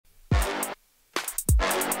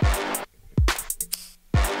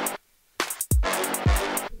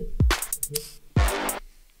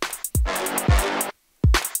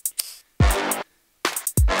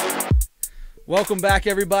Welcome back,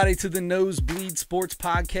 everybody, to the Nosebleed Sports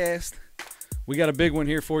Podcast. We got a big one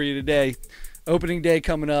here for you today. Opening day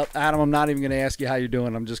coming up. Adam, I'm not even going to ask you how you're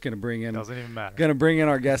doing. I'm just going to bring in. Doesn't even matter. Going to bring in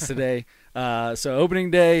our guest today. So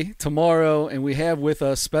opening day tomorrow, and we have with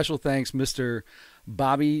us special thanks, Mr.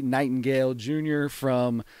 Bobby Nightengale Jr.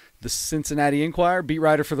 from the Cincinnati Enquirer, beat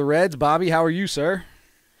writer for the Reds. Bobby, how are you, sir?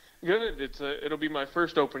 Good. It'll be my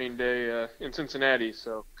first opening day in Cincinnati,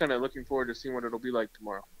 so kind of looking forward to seeing what it'll be like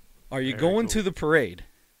tomorrow. Are you going to the parade?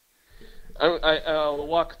 I'll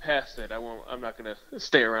walk past it. I'm not going to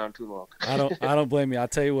stay around too long. I don't blame you. I'll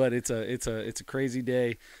tell you what. It's a crazy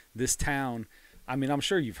day. This town. I mean, I'm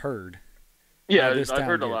sure you've heard. Yeah, I've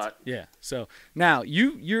heard a lot. Yeah. So now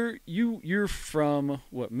you're from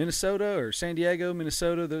what, Minnesota or San Diego,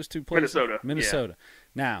 Minnesota? Those two places. Minnesota.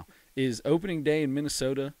 Yeah. Now, is opening day in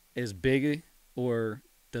Minnesota as big, or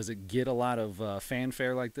does it get a lot of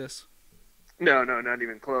fanfare like this? No, not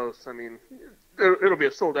even close. I mean, it'll be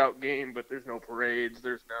a sold-out game, but there's no parades.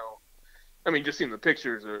 Just seeing the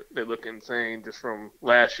pictures, they look insane just from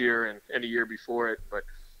last year and a year before it. But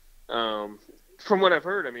from what I've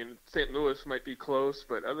heard, I mean, St. Louis might be close,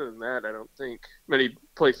 but other than that, I don't think many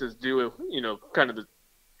places do, kind of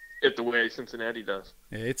the way Cincinnati does.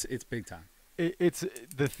 Yeah, it's big time. It's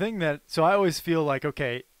the thing that – so I always feel like,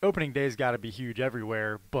 okay, opening day's got to be huge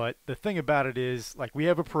everywhere, but the thing about it is, like, we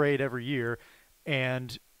have a parade every year,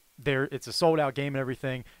 and it's a sold-out game and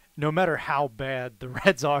everything. No matter how bad the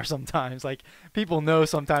Reds are sometimes, like, people know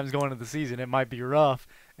sometimes going into the season it might be rough,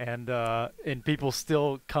 and people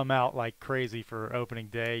still come out like crazy for opening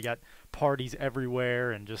day. You got parties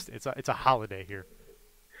everywhere, and just it's a holiday here.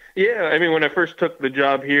 Yeah, I mean, when I first took the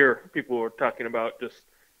job here, people were talking about just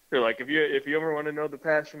 – they're like, if you ever want to know the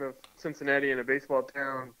passion of Cincinnati in a baseball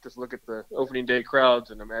town, just look at the opening day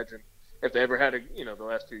crowds and imagine if they ever had the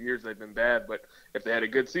last few years they've been bad, but if they had a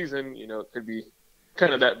good season, it could be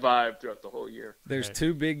kind of that vibe throughout the whole year. There's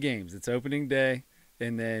two big games. It's opening day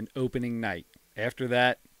and then opening night. After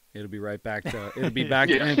that, it'll be right back to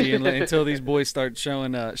to empty until these boys start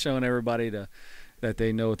showing everybody that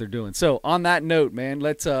they know what they're doing. So on that note, man,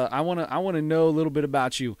 let's. I want to know a little bit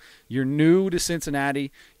about you. You're new to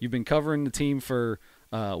Cincinnati. You've been covering the team for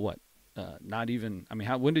what? Not even. I mean,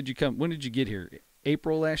 when did you come? When did you get here?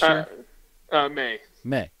 April last year. May.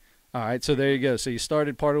 May. All right. So there you go. So you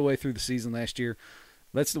started part of the way through the season last year.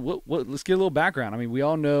 Let's get a little background. I mean, we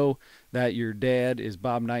all know that your dad is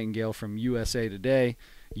Bob Nightengale from USA Today.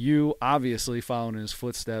 You obviously following in his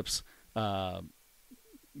footsteps.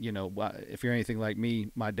 If you're anything like me,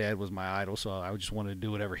 my dad was my idol, so I just wanted to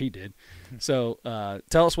do whatever he did. So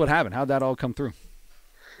tell us what happened. How'd that all come through?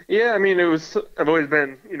 Yeah, I mean, I've always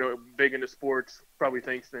been, big into sports, probably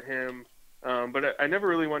thanks to him. But I never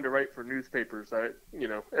really wanted to write for newspapers.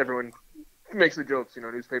 Everyone makes the jokes,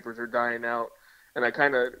 newspapers are dying out. And I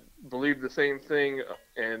kind of believed the same thing.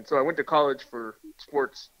 And so I went to college for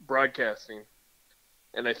sports broadcasting.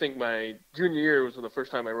 And I think my junior year was the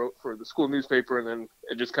first time I wrote for the school newspaper, and then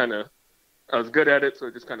it just I was good at it, so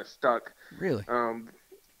it just kind of stuck. Really?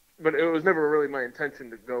 But it was never really my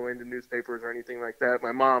intention to go into newspapers or anything like that.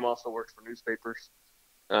 My mom also works for newspapers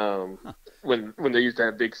when they used to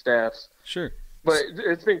have big staffs. Sure. But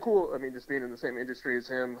it's been cool. I mean, just being in the same industry as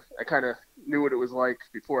him, I kind of knew what it was like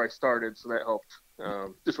before I started, so that helped,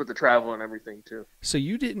 just with the travel and everything, too. So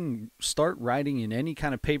you didn't start writing in any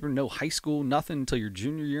kind of paper, no high school, nothing until your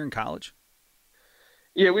junior year in college?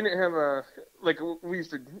 Yeah, we didn't have we used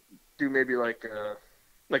to do maybe like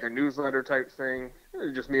a newsletter type thing.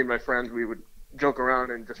 Just me and my friends, we would joke around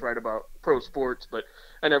and just write about pro sports, but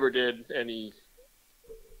I never did any,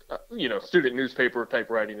 student newspaper type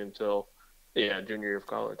writing until – junior year of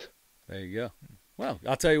college. There you go. Well,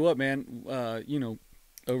 I'll tell you what, man.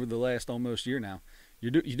 Over the last almost year now,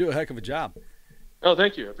 you do a heck of a job. Oh,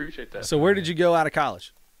 thank you. I appreciate that. So where did you go out of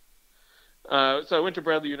college? So I went to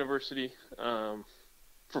Bradley University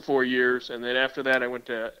for 4 years, and then after that,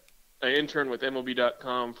 I interned with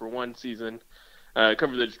MLB.com for one season. I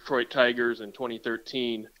covered the Detroit Tigers in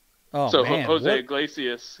 2013. Oh, so man. Jose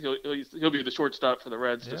Iglesias, he'll be the shortstop for the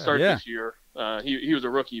Reds to start this year. He was a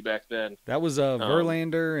rookie back then. That was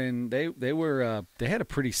Verlander, and they had a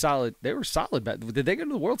pretty solid. They were solid back. Did they go to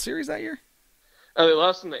the World Series that year? They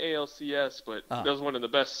lost in the ALCS, but that was one of the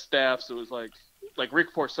best staffs. It was like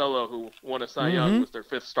Rick Porcello, who won a Cy Young, was their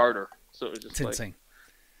fifth starter. So it was just insane.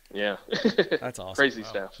 Yeah, that's awesome. Crazy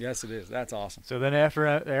staff. Yes, it is. That's awesome. So then after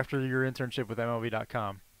your internship with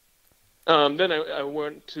MLB.com. Then I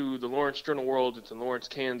went to the Lawrence Journal-World. It's in Lawrence,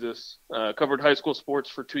 Kansas. Covered high school sports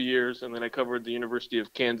for 2 years, and then I covered the University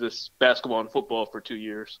of Kansas basketball and football for 2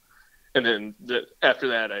 years. And then after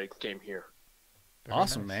that, I came here.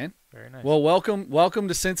 Awesome, nice. man. Very nice. Well, welcome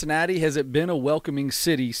to Cincinnati. Has it been a welcoming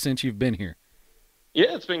city since you've been here?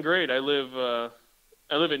 Yeah, it's been great. I live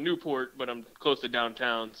in Newport, but I'm close to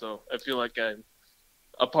downtown, so I feel like I'm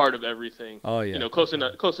a part of everything. Oh yeah, close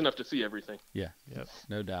enough to see everything. Yeah, Yep.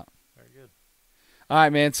 no doubt. Very good. All right,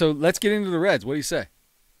 man. So let's get into the Reds. What do you say?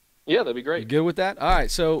 Yeah, that'd be You great. good with that? All right.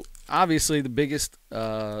 So obviously the biggest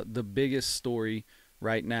story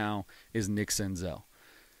right now is Nick Senzel.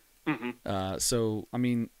 So I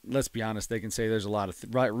mean, let's be honest. They can say there's a lot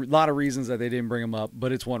of reasons that they didn't bring him up,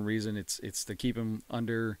 but it's one reason. It's to keep him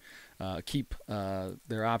under, keep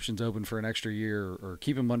their options open for an extra year, or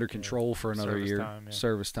keep him under control for another service year, time, yeah.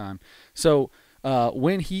 service time. So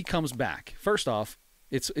when he comes back, first off,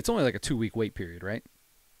 it's only like a 2-week wait period, right?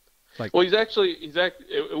 Well,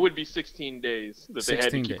 it would be 16 days that they had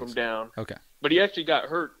to 16 keep days. him down. Okay. But he actually got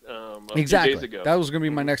hurt a few Exactly. days ago. That was going to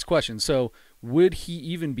be my next question. So, would he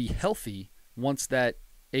even be healthy once that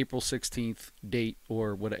April 16th date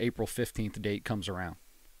or what April 15th date comes around?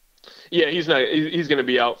 Yeah, he's not. He's going to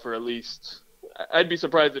be out for at least. I'd be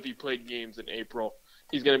surprised if he played games in April.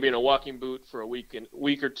 He's going to be in a walking boot for a week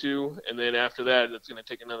or two, and then after that, it's going to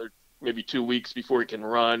take another maybe 2 weeks before he can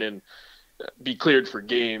run and be cleared for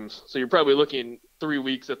games. So you're probably looking 3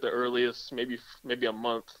 weeks at the earliest, maybe a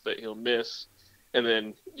month that he'll miss. And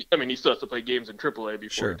then, I mean, he still has to play games in AAA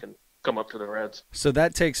before he can come up to the Reds. So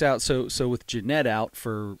that takes out. So with Jeanette out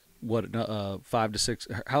for what 5 to 6?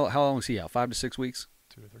 How long is he out? 5 to 6 weeks?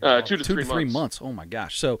 2 to 3 months. Oh my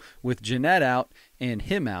gosh! So with Jeanette out and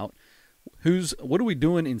him out, what are we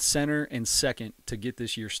doing in center and second to get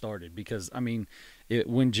this year started? Because I mean,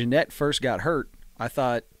 when Jeanette first got hurt, I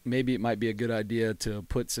thought maybe it might be a good idea to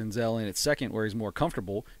put Senzel in at second where he's more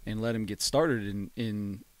comfortable and let him get started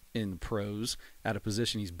in the pros at a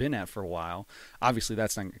position he's been at for a while. Obviously,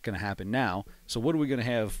 that's not going to happen now. So what are we going to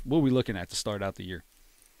have? What are we looking at to start out the year?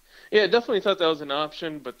 Yeah, definitely thought that was an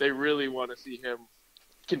option, but they really want to see him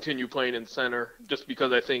continue playing in center just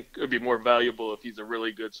because I think it would be more valuable if he's a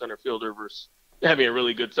really good center fielder versus having a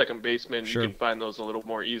really good second baseman. Sure. You can find those a little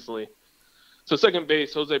more easily. So second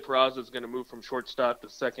base, Jose Peraza is going to move from shortstop to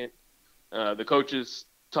second. The coaches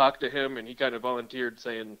talked to him, and he kind of volunteered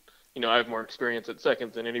saying, I have more experience at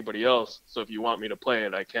second than anybody else, so if you want me to play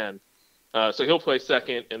it, I can. So he'll play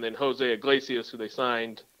second, and then Jose Iglesias, who they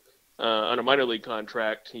signed on a minor league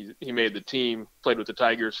contract, he made the team, played with the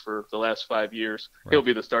Tigers for the last 5 years. Right. He'll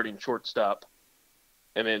be the starting shortstop.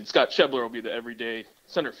 And then Scott Schebler will be the everyday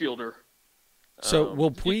center fielder. So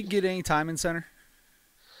will Puig get any time in center?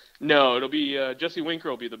 No, it'll be Jesse Winker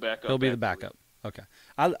will be the backup. He'll be the backup. Okay.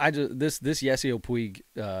 I just this Yasiel Puig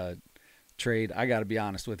trade, I got to be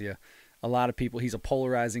honest with you. A lot of people, he's a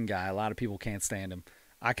polarizing guy. A lot of people can't stand him.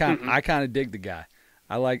 I kind of dig the guy.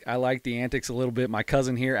 I like the antics a little bit. My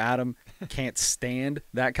cousin here, Adam, can't stand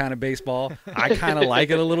that kind of baseball. I kind of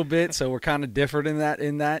like it a little bit, so we're kind of different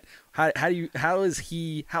in that. How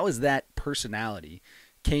is that personality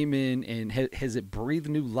came in, and has it breathed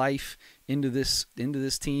new life into this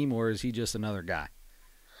team, or is he just another guy?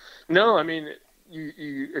 No, I mean,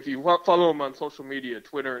 if you follow him on social media,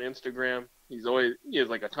 Twitter and Instagram, he has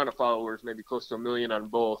like a ton of followers, maybe close to 1 million on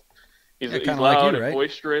both. He's loud like you, right? and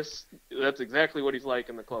boisterous. That's exactly what he's like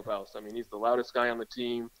in the clubhouse. I mean, he's the loudest guy on the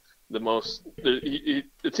team.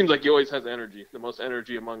 It seems like he always has energy, the most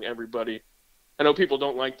energy among everybody. I know people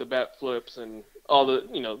don't like the bat flips and all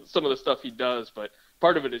the, some of the stuff he does, but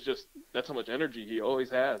part of it is just that's how much energy he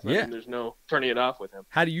always has. Yeah. I mean, there's no turning it off with him.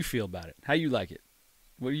 How do you feel about it? How you like it?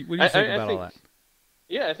 What do you think about all that?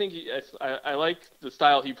 Yeah, I think I like the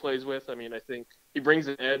style he plays with. I mean, I think he brings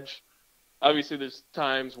an edge. Obviously, there's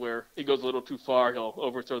times where he goes a little too far. He'll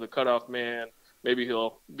overthrow the cutoff man. Maybe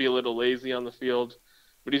he'll be a little lazy on the field.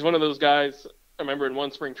 But he's one of those guys. I remember in one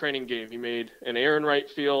spring training game, he made an error in right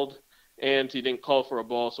field, and he didn't call for a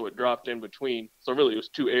ball, so it dropped in between. So really, it was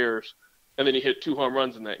 2 errors. And then he hit 2 home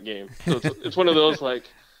runs in that game. So it's one of those, like,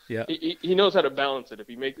 yeah. He knows how to balance it. If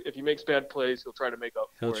he makes bad plays, he'll try to make up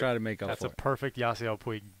for it. He'll try to make up for it. That's a perfect Yasiel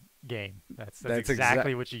Puig game. That's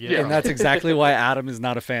exactly what you get. Yeah. And that's exactly why Adam is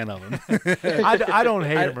not a fan of him. I don't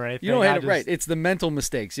hate him or anything. You don't hate him, right? It's the mental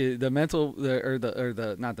mistakes, not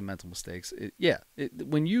the mental mistakes.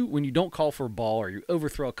 When you don't call for a ball or you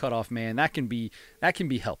overthrow a cutoff man, that can be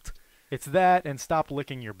helped. It's that, and stop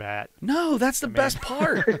licking your bat. No, that's the best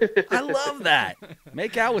part. I love that.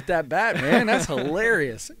 Make out with that bat, man. That's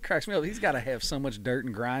hilarious. It cracks me up. He's got to have so much dirt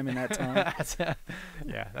and grime in that tongue.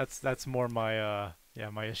 Yeah, that's more my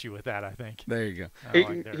my issue with that, I think. There you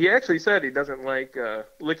go. He actually said he doesn't like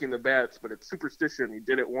licking the bats, but it's superstition. He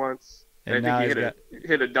did it once, And I now think he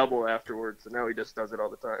hit a double afterwards, and now he just does it all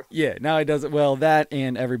the time. yeah, now he does it well. That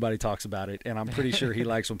and everybody talks about it, and I'm pretty sure he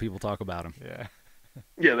likes when people talk about him. Yeah.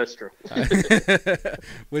 Yeah, that's true.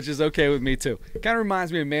 Which is okay with me too. Kind of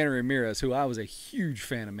reminds me of Manny Ramirez, who I was a huge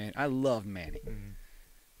fan of. I love Manny. Mm.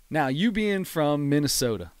 Now, you being from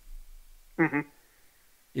Minnesota,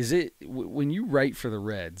 is it when you write for the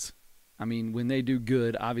Reds? I mean, when they do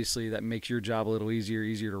good, obviously that makes your job a little easier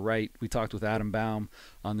to write. We talked with Adam Baum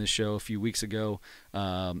on this show a few weeks ago,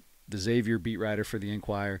 the Xavier beat writer for the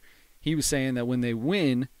Enquirer. He was saying that when they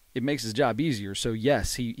win, it makes his job easier. So,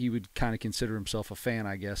 yes, he would kind of consider himself a fan,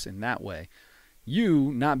 I guess, in that way.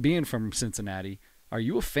 You, not being from Cincinnati, are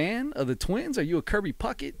you a fan of the Twins? Are you a Kirby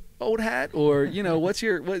Puckett old hat? Or, do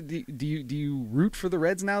you root for the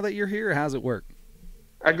Reds now that you're here? Or how's it work?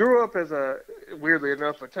 I grew up as weirdly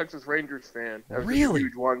enough, a Texas Rangers fan. I was a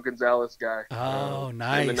huge Juan Gonzalez guy. Oh,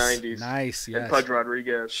 nice. In the 90s. Nice, yes. And Pudge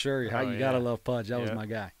Rodriguez. Sure, you gotta love Pudge. That was my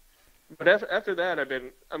guy. But after that,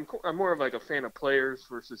 I'm more of like a fan of players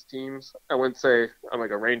versus teams. I wouldn't say I'm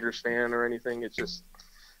like a Rangers fan or anything. It's just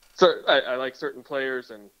I like certain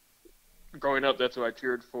players, and growing up, that's who I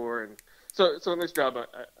cheered for. And so in this job,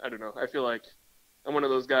 I don't know. I feel like I'm one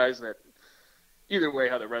of those guys that either way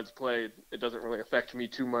how the Reds played, it doesn't really affect me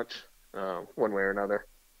too much one way or another.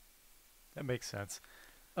 That makes sense.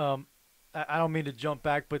 I don't mean to jump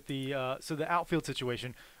back, but the outfield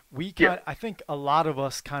situation. I think a lot of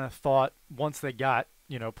us kind of thought once they got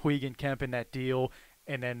Puig and Kemp in that deal,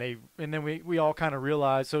 and then we all kind of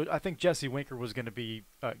realized. So I think Jesse Winker was going to be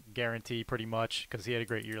a guarantee pretty much because he had a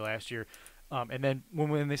great year last year. And then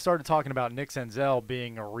when they started talking about Nick Senzel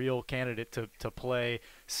being a real candidate to play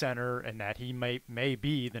center and that he may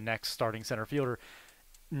be the next starting center fielder,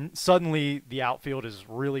 suddenly the outfield is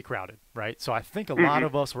really crowded, right? So I think a lot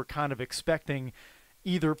of us were kind of expecting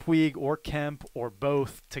either Puig or Kemp or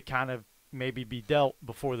both to kind of maybe be dealt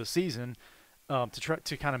before the season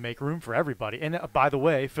to kind of make room for everybody. And by the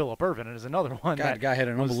way, Phillip Ervin is another one. Guy had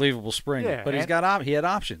an unbelievable spring, but he had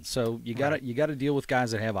options. So you got to deal with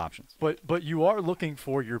guys that have options. But you are looking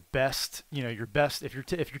for your best, if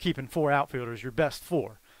you're keeping four outfielders, your best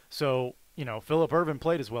four. So Phillip Ervin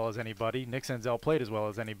played as well as anybody. Nick Senzel played as well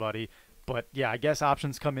as anybody. But yeah, I guess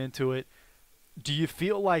options come into it. Do you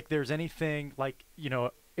feel like there's anything like,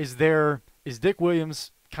 is Dick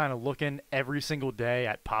Williams kind of looking every single day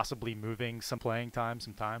at possibly moving some playing time,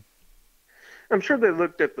 some time? I'm sure they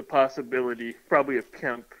looked at the possibility, probably of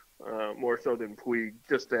Kemp more so than Puig,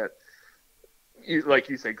 just that, like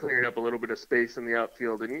you said, clearing up a little bit of space in the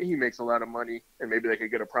outfield, and he makes a lot of money, and maybe they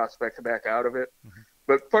could get a prospect back out of it.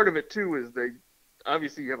 But part of it, too, is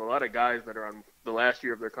obviously you have a lot of guys that are on the last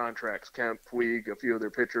year of their contracts, Kemp, Puig, a few of their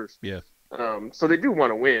pitchers. Yeah. So they do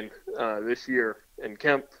want to win this year. And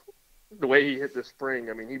Kemp, the way he hit this spring,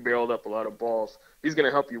 I mean, he barreled up a lot of balls. He's going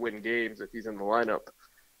to help you win games if he's in the lineup.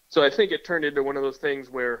 So I think it turned into one of those things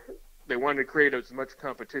where they wanted to create as much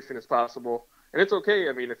competition as possible. And it's okay,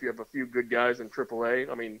 I mean, if you have a few good guys in AAA.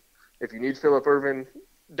 I mean, if you need Phillip Ervin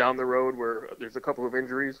down the road where there's a couple of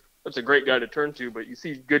injuries, that's a great guy to turn to. But you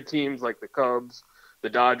see good teams like the Cubs, the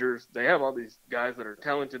Dodgers, they have all these guys that are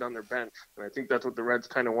talented on their bench. And I think that's what the Reds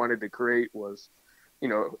kind of wanted to create was,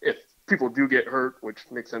 if people do get hurt, which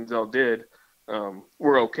Nick Senzel did,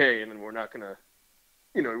 we're okay. And then we're not going to,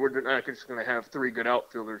 we're not just going to have three good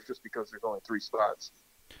outfielders just because there's only three spots.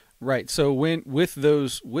 Right. So when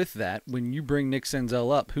when you bring Nick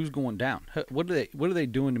Senzel up, who's going down? What are they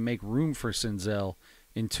doing to make room for Senzel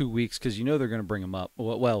in 2 weeks? Because they're going to bring him up.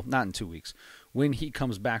 Well, not in 2 weeks. When he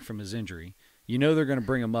comes back from his injury, they're going to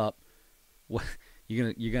bring him up. What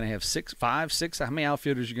you're gonna have 5, 6? How many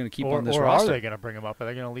outfielders you're going to keep on this roster? Or are they going to bring him up? Are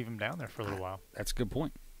they going to leave him down there for a little while? That's a good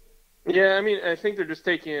point. Yeah, I mean, I think they're just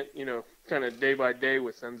taking it, kind of day by day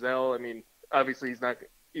with Senzel. I mean, obviously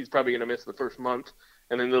he's probably going to miss the first month,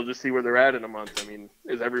 and then they'll just see where they're at in a month. I mean,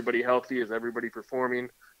 is everybody healthy? Is everybody performing?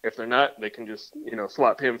 If they're not, they can just,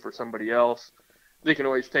 swap him for somebody else. They can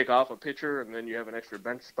always take off a pitcher, and then you have an extra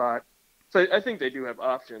bench spot. So I think they do have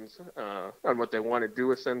options on what they want to do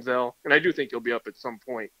with Senzel, and I do think he'll be up at some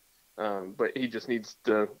point. But he just needs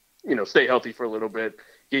to, stay healthy for a little bit,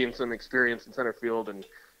 gain some experience in center field, and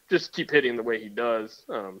just keep hitting the way he does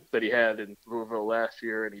that he had in Louisville last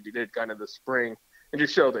year, and he did kind of this spring, and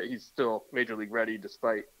just show that he's still major league ready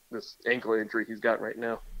despite this ankle injury he's got right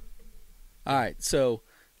now. All right, so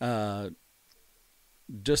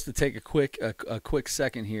just to take a quick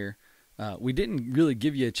second here. We didn't really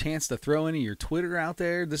give you a chance to throw any of your Twitter out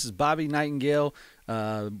there. This is Bobby Nightengale,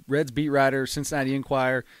 Reds beat writer, Cincinnati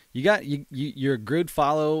Enquirer. You're a good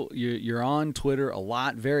follow. You're on Twitter a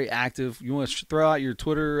lot, very active. You want to throw out your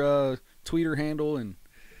Twitter tweeter handle and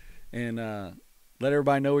and let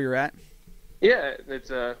everybody know where you're at. Yeah, it's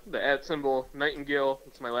the @ symbol Nightingale.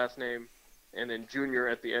 It's my last name, and then Junior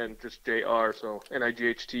at the end, just JR. So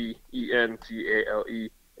NIGHTENGALE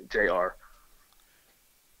JR.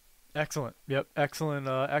 Excellent. Yep. Excellent.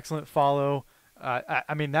 Excellent follow.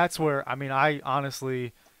 I mean, that's where I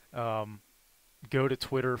honestly go to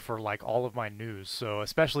Twitter for like all of my news. So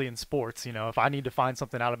especially in sports, if I need to find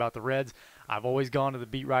something out about the Reds, I've always gone to the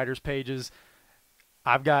beat writers pages.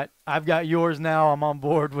 I've got yours now. I'm on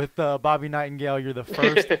board with Bobby Nightengale. You're the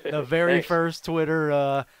first, the very first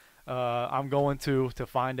Twitter I'm going to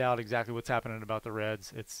find out exactly what's happening about the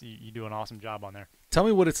Reds. You do an awesome job on there. Tell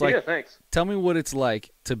me what it's like. Yeah, thanks. Tell me what it's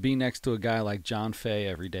like to be next to a guy like John Fay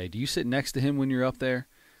every day. Do you sit next to him when you're up there?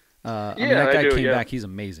 Yeah, I mean, that guy I do, came yeah. back. He's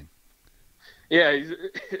amazing. Yeah,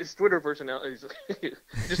 his Twitter personality is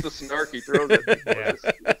just the snark he throws at people. Yeah.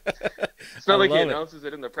 It's not like he love it. announces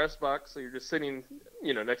it in the press box, so you're just sitting,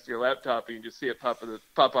 next to your laptop, and you just see it pop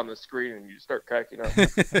on the screen, and you start cracking up.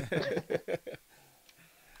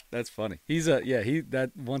 That's funny. He's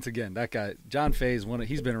once again, that guy John Fay is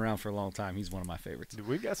he's been around for a long time. He's one of my favorites. Dude,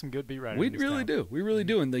 we've got some good beat writers. We in this really town. do. We really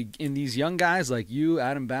do. And in these young guys like you,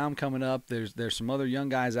 Adam Baum coming up, there's some other young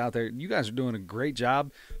guys out there. You guys are doing a great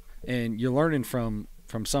job, and you're learning from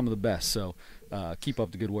some of the best. So keep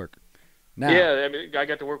up the good work. Now, Yeah, I mean, I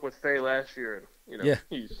got to work with Faye last year, and Yeah.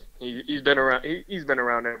 he's been around. He's been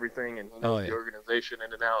around everything, and he knows the organization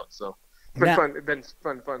in and out. So it's been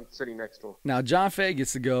fun sitting next to him. Now John Fay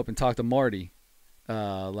gets to go up and talk to Marty,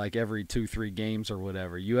 like every 2-3 games or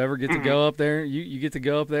whatever. You ever get to go up there? You get to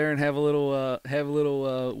go up there and have a little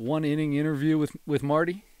 1-inning interview with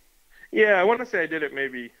Marty? Yeah, I want to say I did it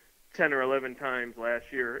maybe 10 or 11 times last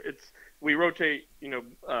year. We rotate,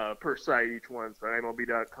 per site each one. So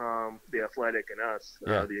MLB.com, The Athletic, and us,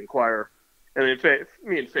 the Enquirer. And then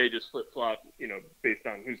me and Faye just flip flop, based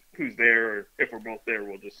on who's there, or if we're both there,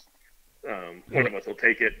 we'll just one of us will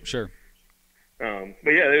take it. Sure. But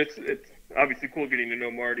yeah, it's obviously cool getting to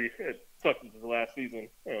know Marty. It sucks it's his last season,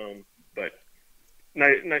 but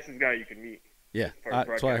nicest guy you can meet. Yeah, as far as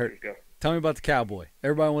that's what I heard. broadcasters go. Tell me about the Cowboy.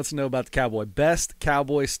 Everybody wants to know about the Cowboy. Best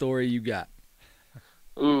Cowboy story you got.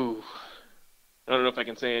 Ooh. I don't know if I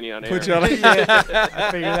can say any on air. Put you on. Yeah,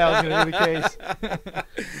 I figured that was going to be the case.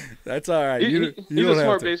 That's all right. He's You a don't have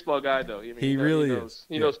smart to. baseball guy, though. He really is.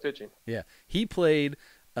 He knows pitching. Yeah, he played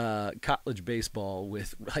college baseball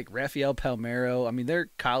with like Rafael Palmeiro. I mean, they're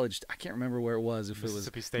college. I can't remember where it was. If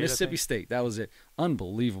Mississippi it was State, Mississippi State, that was it.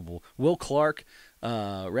 Unbelievable. Will Clark,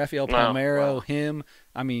 Rafael Palmeiro, Wow. him.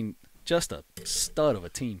 I mean, just a stud of a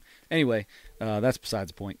team. Anyway, that's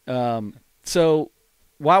besides the point. So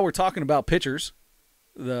while we're talking about pitchers,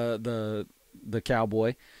 the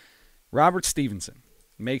Cowboy, Robert Stevenson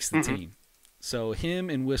makes the team. So him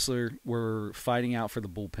and Whistler were fighting out for the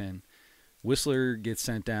bullpen. Whistler gets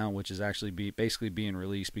sent down, which is actually basically being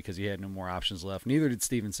released because he had no more options left. Neither did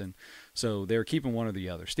Stevenson. So they were keeping one or the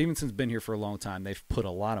other. Stevenson's been here for a long time. They've put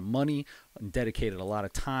a lot of money and dedicated a lot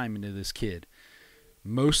of time into this kid,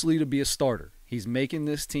 mostly to be a starter. He's making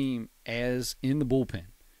this team as in the bullpen.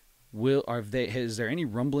 Is there any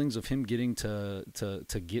rumblings of him getting to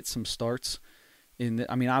get some starts?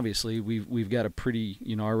 I mean, obviously we've got a pretty,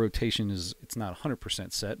 our rotation it's not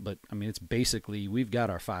 100% set, but I mean it's basically we've got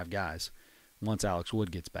our 5 guys once Alex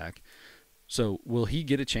Wood gets back. So will he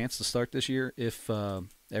get a chance to start this year if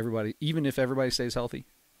everybody stays healthy?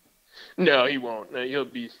 No, he won't. No, he'll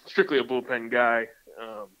be strictly a bullpen guy.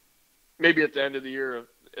 Maybe at the end of the year,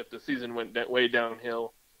 if the season went way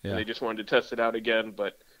downhill, and they just wanted to test it out again.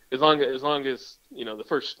 But as long as the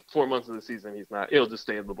first 4 months of the season, he'll just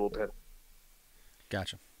stay in the bullpen.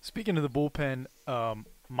 Gotcha. Speaking of the bullpen,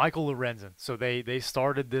 Michael Lorenzen. So they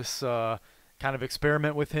started this kind of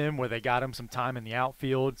experiment with him where they got him some time in the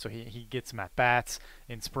outfield, so he gets some at bats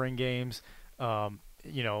in spring games.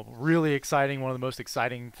 Really exciting. One of the most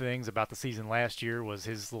exciting things about the season last year was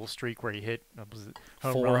his little streak where he hit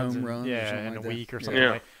 4 home runs, in a week or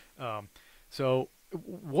something. Yeah. So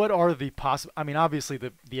what are the possible? I mean, obviously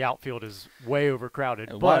the outfield is way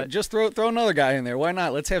overcrowded. But just throw another guy in there. Why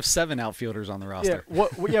not? Let's have 7 outfielders on the roster.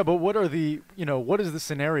 Yeah. But what are what is the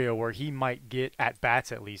scenario where he might get at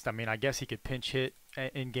bats at least? I mean, I guess he could pinch hit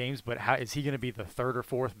in games, but how is he going to be the 3rd or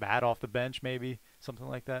 4th bat off the bench? Maybe something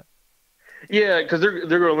like that. Yeah, because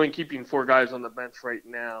they're only keeping 4 guys on the bench right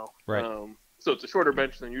now. Right. So it's a shorter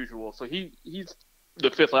bench than usual. So he's the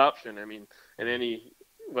 5th option. I mean,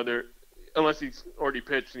 unless he's already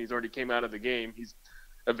pitched and he's already came out of the game, he's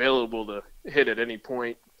available to hit at any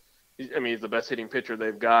point. He's the best hitting pitcher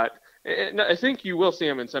they've got. And I think you will see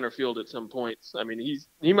him in center field at some points. I mean,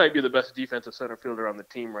 he might be the best defensive center fielder on the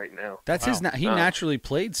team right now. That's he naturally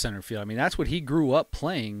played center field. I mean, that's what he grew up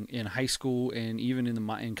playing in high school and even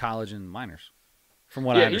in college and minors. From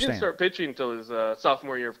what I understand. He didn't start pitching until his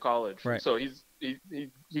sophomore year of college. Right. So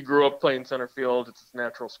he grew up playing center field. It's his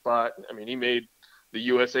natural spot. I mean, he made the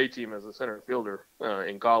USA team as a center fielder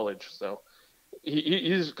in college. So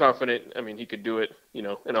he's confident. I mean, he could do it, in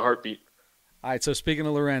a heartbeat. All right. So speaking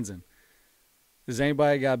of Lorenzen, does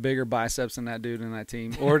anybody got bigger biceps than that dude in that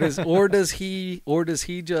team, or does he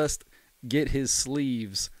just get his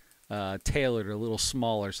sleeves tailored a little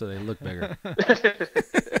smaller so they look bigger?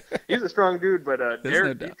 He's a strong dude, but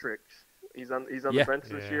Derek no Dietrich, he's on the bench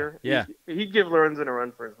this year. Yeah, he'd give Lorenzen a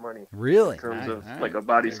run for his money. Really? In terms of like a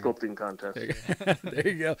body sculpting contest. There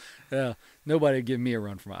you go. Yeah, nobody would give me a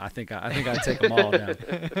run for I think I'd take them all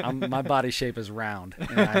down. My body shape is round,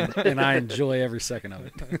 and I enjoy every second of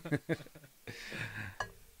it.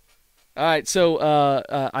 All right, so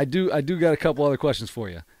I do got a couple other questions for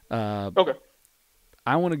you. Okay.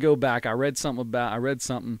 I want to go back. I read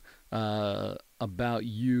something about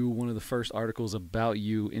you. One of the first articles about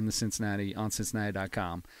you in the Cincinnati on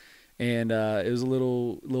Cincinnati.com, and it was a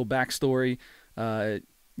little backstory.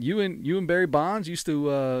 You and Barry Bonds used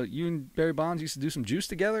to do some juice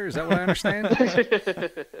together. Is that what I understand?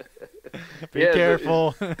 Be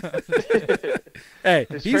careful. Hey,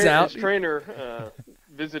 he's out. His trainer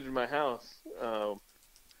visited my house. I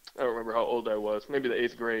don't remember how old I was. Maybe the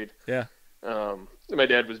 8th grade. Yeah. My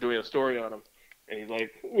dad was doing a story on him, and he's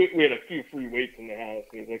like, we had a few free weights in the house,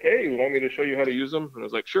 and he's like, hey, you want me to show you how to use them? And I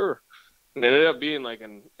was like, sure. And it ended up being like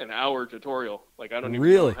an hour tutorial. Like, I don't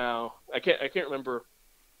even know how. I can't remember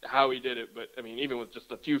how he did it, but I mean, even with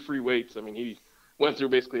just a few free weights, I mean, he went through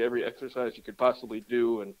basically every exercise you could possibly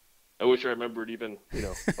do, and I wish I remembered even,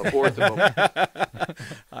 a fourth of them.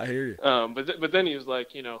 I hear you. But then he was like,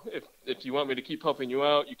 if you want me to keep helping you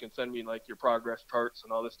out, you can send me like your progress charts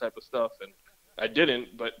and all this type of stuff. And I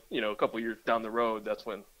didn't, but a couple years down the road, that's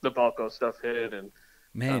when the Balco stuff hit. And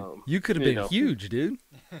man, you could have been huge, dude.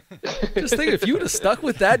 Just think, if you would have stuck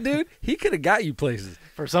with that dude, he could have got you places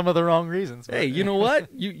for some of the wrong reasons. Hey, you know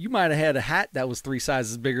what? You might have had a hat that was 3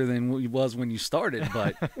 sizes bigger than what it was when you started,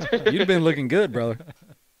 but you'd have been looking good, brother.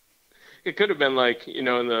 It could have been like, in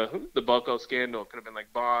the Balco scandal, it could have been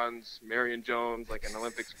like Bonds, Marion Jones, like an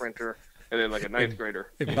Olympic sprinter, and then like a 9th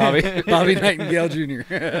grader. Bobby Nightengale Jr.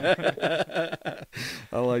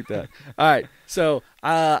 I like that. All right. So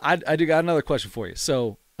I do got another question for you.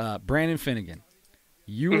 So Brandon Finnegan,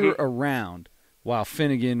 you were around while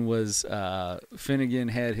Finnegan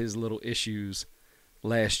had his little issues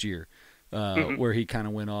last year. Where he kind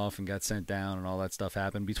of went off and got sent down and all that stuff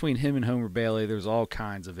happened. Between him and Homer Bailey, there's all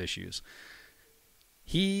kinds of issues.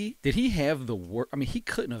 Did he have the worst? I mean, he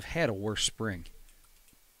couldn't have had a worse spring.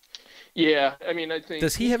 Yeah, I mean, I think.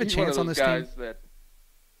 Does he have a chance on this team?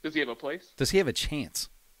 Does he have a place? Does he have a chance?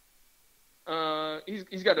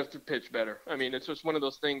 He's got to pitch better. I mean, it's just one of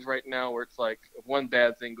those things right now where it's like if one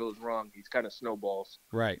bad thing goes wrong, he's kind of snowballs.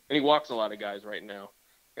 Right. And he walks a lot of guys right now.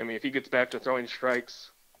 I mean, if he gets back to throwing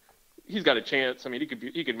strikes, he's got a chance. I mean,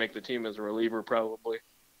 he could make the team as a reliever probably.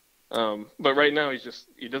 But right now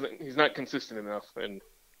he's not consistent enough, and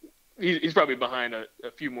he's probably behind a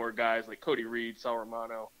few more guys like Cody Reed, Sal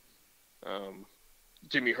Romano,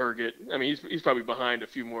 Jimmy Herget. I mean, he's probably behind a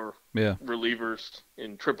few more relievers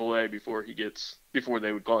in AAA before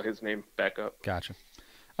they would call his name back up. Gotcha.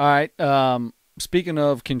 All right. Speaking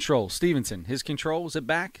of control, Stevenson, his control, is it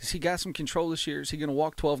back? Has he got some control this year? Is he going to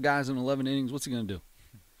walk 12 guys in 11 innings? What's he going to do?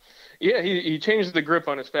 Yeah, he changed the grip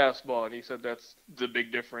on his fastball, and he said that's the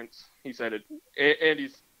big difference. He said it, and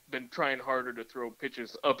he's been trying harder to throw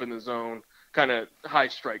pitches up in the zone, kind of high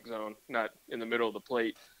strike zone, not in the middle of the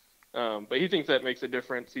plate. But he thinks that makes a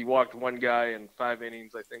difference. He walked one guy in 5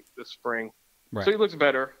 innings, I think, this spring. Right. So he looks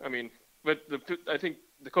better. I mean, but I think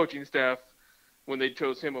the coaching staff, when they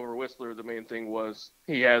chose him over Whistler, the main thing was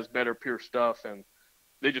he has better pure stuff, and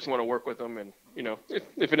they just want to work with him. And,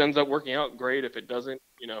 if it ends up working out, great. If it doesn't,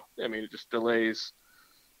 I mean, it just delays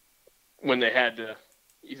when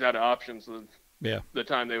he's out of options. The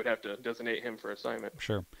time they would have to designate him for assignment.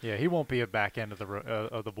 Sure. Yeah, he won't be a back end of the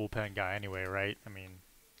bullpen guy anyway, right? I mean,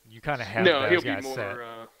 you kind of have those guys set.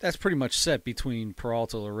 That's pretty much set between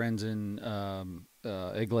Peralta, Lorenzen,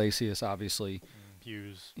 Iglesias, obviously.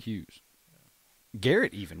 Hughes.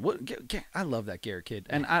 Garrett even. I love that Garrett kid.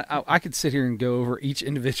 And I could sit here and go over each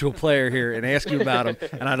individual player here and ask you about him,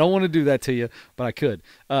 and I don't want to do that to you, but I could.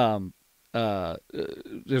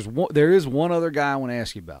 There is one other guy I want to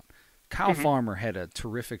ask you about. Kyle Farmer had a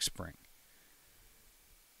terrific spring.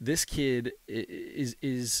 This kid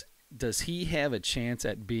is does he have a chance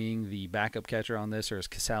at being the backup catcher on this, or has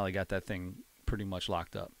Casale got that thing pretty much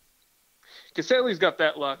locked up? Casale's got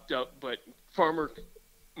that locked up, but Farmer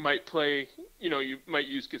might play. You might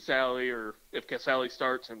use Casale, or if Casale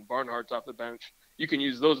starts and Barnhart's off the bench, you can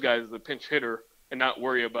use those guys as the pinch hitter and not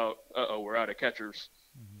worry about we're out of catchers.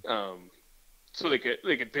 So they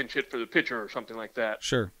could pinch hit for the pitcher or something like that.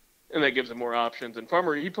 Sure. And that gives them more options. And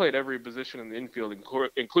Farmer, he played every position in the infield,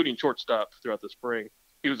 including shortstop throughout the spring.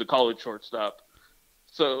 He was a college shortstop.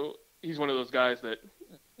 So he's one of those guys that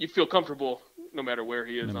you feel comfortable no matter where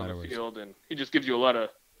he is on the field. And he just gives you a lot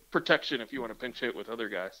of protection if you want to pinch hit with other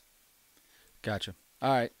guys. Gotcha.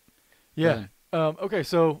 All right. Yeah. Okay,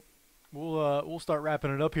 so we'll start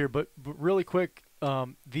wrapping it up here. But really quick,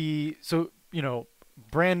 brand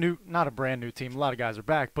new, not a brand new team. A lot of guys are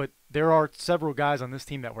back, but there are several guys on this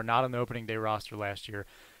team that were not on the opening day roster last year.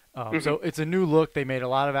 So it's a new look. They made a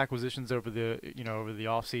lot of acquisitions over the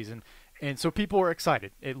off season, and so people are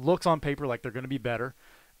excited. It looks on paper like they're going to be better.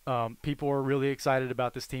 People are really excited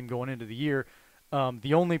about this team going into the year.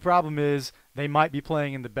 The only problem is they might be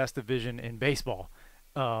playing in the best division in baseball.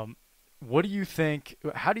 What do you think?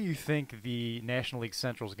 How do you think the National League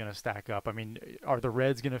Central is going to stack up? I mean, are the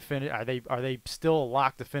Reds going to finish? Are they still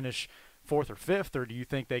locked to finish 4th or 5th, or do you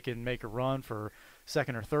think they can make a run for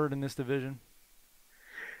 2nd or 3rd in this division?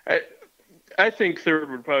 I think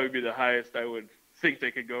 3rd would probably be the highest I would think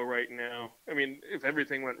they could go right now. I mean, if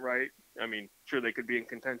everything went right, sure they could be in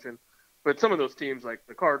contention. But some of those teams, like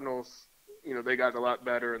the Cardinals, they got a lot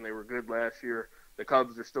better and they were good last year. The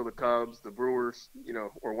Cubs are still the Cubs. The Brewers,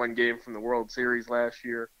 were one game from the World Series last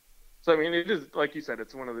year. So, it is, like you said,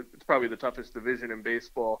 it's probably the toughest division in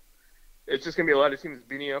baseball. It's just going to be a lot of teams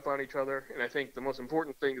beating up on each other. And I think the most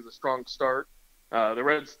important thing is a strong start. The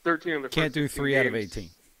Reds, 13 of their can't first do 3 out of 18.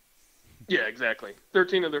 Yeah, exactly.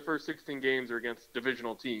 13 of their first 16 games are against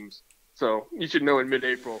divisional teams. So you should know in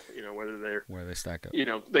mid-April, where they stack up.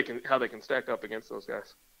 How they can stack up against those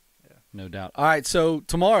guys. Yeah, no doubt. All right, so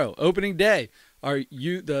tomorrow, opening day, are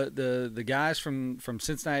you the guys from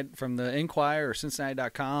Cincinnati, from the Enquirer or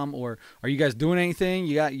Cincinnati.com, or are you guys doing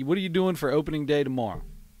anything? What are you doing for opening day tomorrow?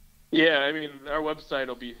 Yeah, our website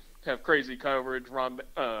will have crazy coverage.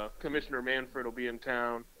 Commissioner Manfred will be in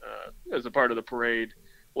town as a part of the parade.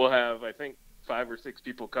 We'll have, I think, 5 or 6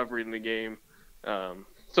 people covering the game.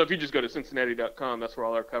 So if you just go to Cincinnati.com, that's where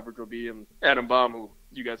all our coverage will be. And Adam Baum, who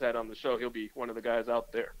you guys had on the show, he'll be one of the guys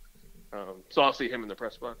out there. So I'll see him in the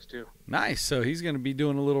press box too. Nice. So he's going to be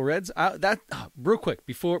doing a little Reds. Real quick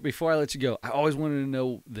before I let you go, I always wanted to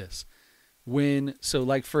know this.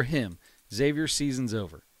 Like for him, Xavier's season's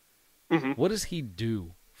over. Mm-hmm. What does he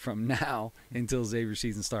do from now until Xavier's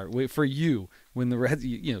season starts? For you, when the Reds,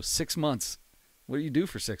 6 months. What do you do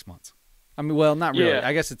for 6 months? Well, not really. Yeah.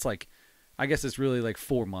 I guess it's really like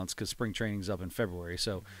 4 months because spring training's up in February.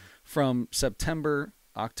 So from September,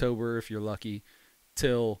 October, if you're lucky,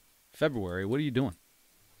 till February, what are you doing?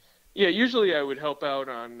 Yeah, usually I would help out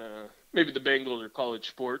on maybe the Bengals or college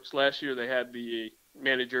sports. Last year they had the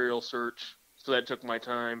managerial search, so that took my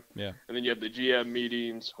time. Yeah. And then you have the GM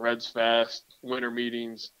meetings, Reds Fest, winter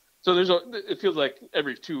meetings. So it feels like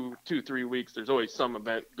every 2-3 weeks there's always some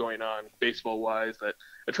event going on baseball-wise that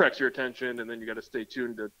attracts your attention, and then you got to stay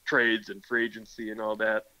tuned to trades and free agency and all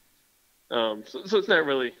that. So it's not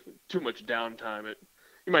really too much downtime.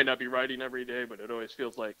 You might not be writing every day, but it always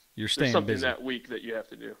feels like you're staying something busy that week that you have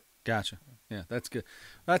to do. Gotcha. Yeah, that's good.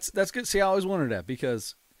 That's good. See, I always wondered that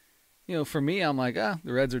because, for me, I'm like, the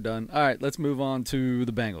Reds are done. All right, let's move on to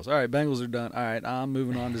the Bengals. All right, Bengals are done. All right, I'm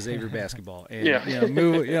moving on to Xavier basketball. And,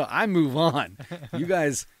 I move on. You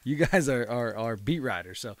guys are beat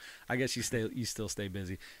writers, so I guess you still stay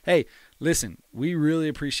busy. Hey, listen, we really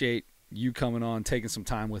appreciate you coming on, taking some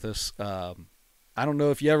time with us. I don't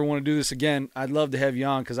know if you ever want to do this again. I'd love to have you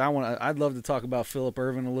on because I'd love to talk about Phillip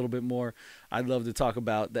Ervin a little bit more. I'd love to talk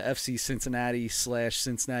about the FC Cincinnati /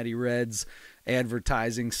 Cincinnati Reds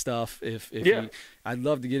advertising stuff. I'd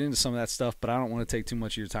love to get into some of that stuff, but I don't want to take too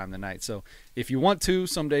much of your time tonight. So if you want to,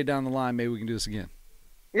 someday down the line, maybe we can do this again.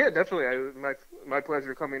 Yeah, definitely. My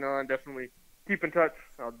pleasure coming on. Definitely keep in touch.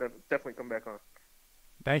 I'll definitely come back on.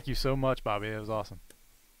 Thank you so much, Bobby. It was awesome.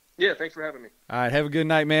 Yeah, thanks for having me. All right, have a good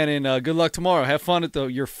night, man, and good luck tomorrow. Have fun at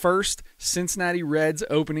your first Cincinnati Reds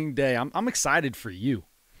opening day. I'm excited for you.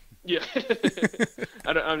 Yeah,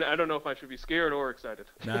 I don't know if I should be scared or excited.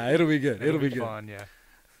 Nah, it'll be good. It'll be good. Fun, yeah.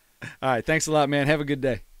 All right, thanks a lot, man. Have a good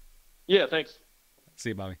day. Yeah, thanks. See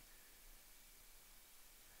you, Bobby.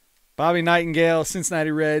 Bobby Nightengale,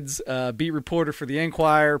 Cincinnati Reds beat reporter for the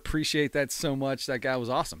Enquirer. Appreciate that so much. That guy was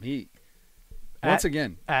awesome. Once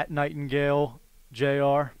again at Nightengale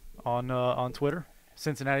Jr. on Twitter.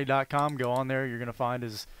 Cincinnati.com. Go on there. You're going to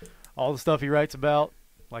find all the stuff he writes about.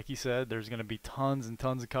 Like he said, there's going to be tons and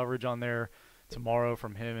tons of coverage on there tomorrow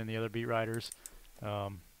from him and the other beat writers.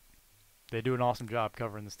 They do an awesome job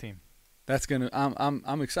covering this team. That's gonna.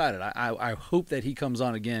 I'm excited. I hope that he comes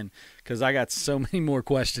on again because I got so many more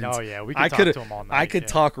questions. Oh yeah, we could talk to him all night. I could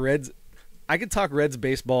talk Reds. I could talk Reds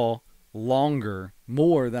baseball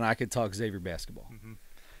more than I could talk Xavier basketball. Mm-hmm.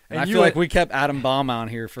 And I feel like we kept Adam Baum on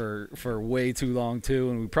here for way too long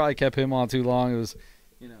too, and we probably kept him on too long. It was,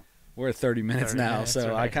 we're at 30 minutes now, so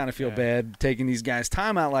right. I kind of feel bad taking these guys'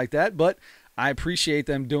 time out like that, but I appreciate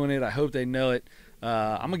them doing it. I hope they know it.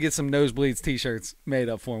 I'm gonna get some Nosebleeds T-shirts made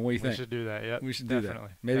up for them. What do you think? We should do that. Yeah, we should do that.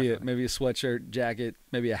 Maybe a sweatshirt, jacket,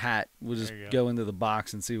 maybe a hat. We'll just go into the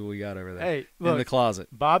box and see what we got over there. Hey, look, in the closet.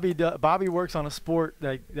 Bobby works on a sport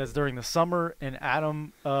that's during the summer, and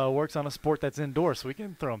Adam works on a sport that's indoors. So we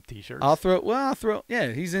can throw him T-shirts. I'll throw.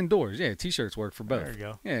 Yeah, he's indoors. Yeah, T-shirts work for both. There you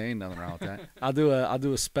go. Yeah, ain't nothing wrong with that. I'll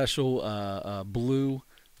do a special blue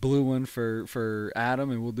one for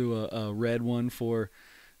Adam, and we'll do a red one for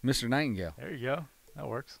Mr. Nightengale. There you go. That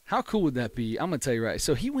works. How cool would that be? I'm going to tell you right.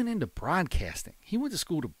 So he went into broadcasting. He went to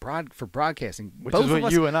school for broadcasting. Which is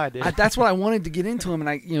what you and I did. That's what I wanted to get into him,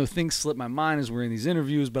 and things slipped my mind as we're in these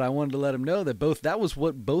interviews, but I wanted to let him know that that was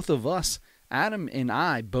what both of us, Adam and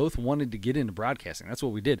I, both wanted to get into broadcasting. That's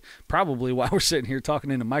what we did. Probably why we're sitting here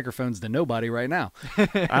talking into microphones to nobody right now.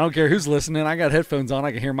 I don't care who's listening. I got headphones on.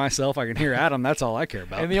 I can hear myself. I can hear Adam. That's all I care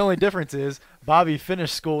about. And the only difference is Bobby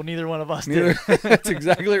finished school. Neither one of us did. That's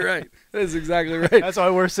exactly right. That's exactly right. That's why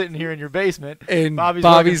we're sitting here in your basement. And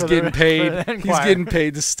Bobby's getting paid. He's getting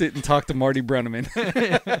paid to sit and talk to Marty Brenneman.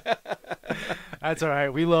 That's all right.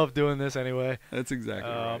 We love doing this anyway. That's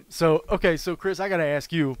exactly right. So Chris, I got to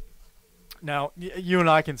ask you. Now, you and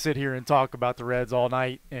I can sit here and talk about the Reds all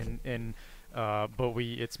night, but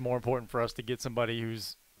it's more important for us to get somebody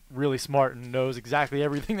who's really smart and knows exactly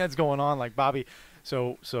everything that's going on, like Bobby.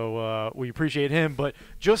 So we appreciate him, but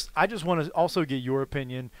I just want to also get your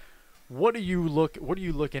opinion. What are you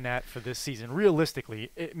looking at for this season, realistically?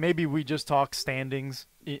 Maybe we just talk standings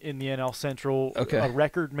in the NL Central, a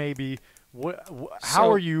record maybe. How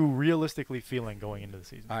are you realistically feeling going into the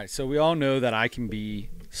season? All right, so we all know that I can be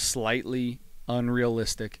slightly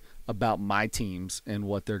unrealistic about my teams and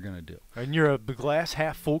what they're going to do. And you're a glass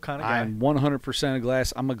half full kind of guy. I'm 100% a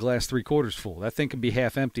glass. I'm a glass 3/4 full. That thing can be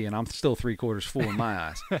half empty, and I'm still 3/4 full in my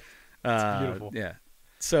eyes. That's beautiful. Yeah.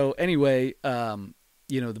 So anyway, the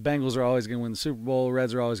Bengals are always going to win the Super Bowl.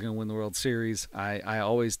 Reds are always going to win the World Series. I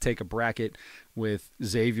always take a bracket with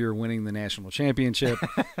Xavier winning the national championship,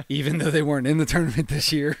 even though they weren't in the tournament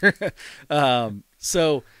this year. But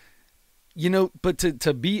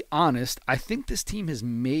to be honest, I think this team has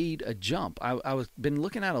made a jump. I was been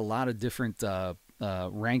looking at a lot of different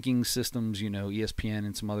ranking systems, ESPN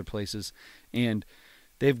and some other places, and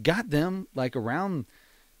they've got them like around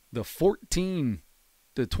the 14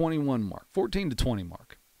 to 21 mark, 14 to 20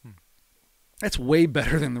 mark. That's way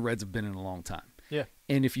better than the Reds have been in a long time. Yeah.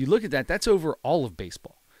 And if you look at that, that's over all of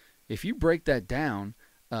baseball. If you break that down,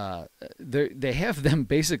 they have them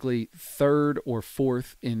basically third or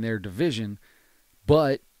fourth in their division,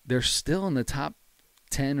 but they're still in the top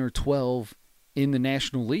 10 or 12 in the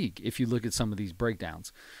National League if you look at some of these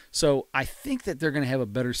breakdowns. So I think that they're going to have a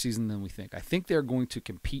better season than we think. I think they're going to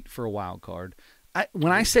compete for a wild card.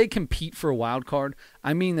 When I say compete for a wild card,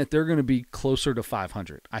 I mean that they're going to be closer to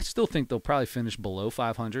 500. I still think they'll probably finish below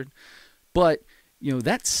 500, but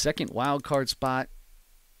that second wild card spot,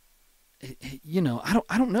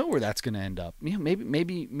 I don't know where that's going to end up.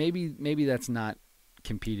 Maybe that's not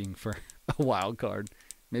competing for a wild card.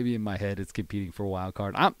 Maybe in my head it's competing for a wild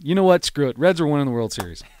card. You know what? Screw it. Reds are winning the World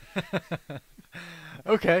Series.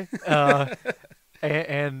 Okay.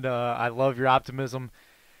 And I love your optimism.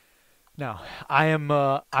 Now, I'm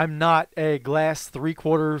not a glass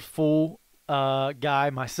 3/4 full guy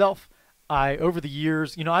myself. Over the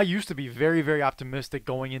years, I used to be very, very optimistic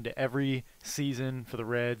going into every season for the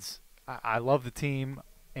Reds. I love the team,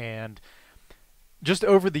 and just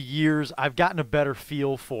over the years, I've gotten a better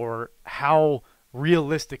feel for how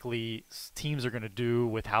realistically teams are going to do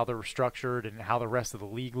with how they're structured and how the rest of the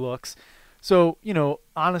league looks. So,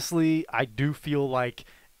 honestly, I do feel like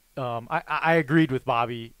I agreed with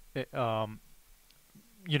Bobby, that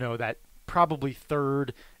probably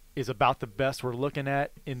third is about the best we're looking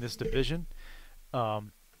at in this division.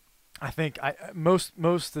 I think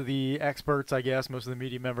most of the experts, I guess, most of the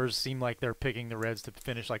media members seem like they're picking the Reds to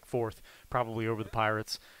finish like fourth, probably over the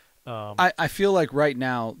Pirates. I feel like right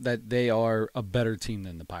now that they are a better team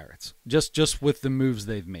than the Pirates, just with the moves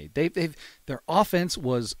they've made. Their offense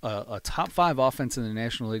was a top 5 offense in the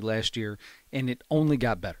National League last year, and it only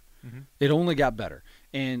got better. Mm-hmm. It only got better,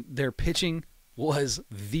 and their pitching was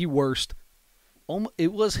the worst.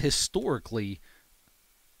 It was historically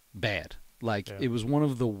bad. Like, yeah. It was one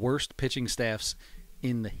of the worst pitching staffs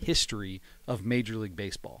in the history of Major League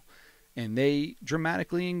Baseball. And they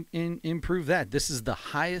dramatically improved that. This is the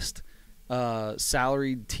highest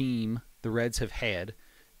salaried team the Reds have had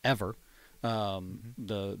ever.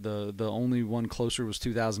 The only one closer was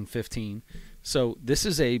 2015. So this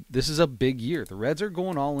is a big year. The Reds are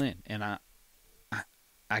going all in, and I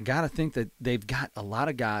gotta think that they've got a lot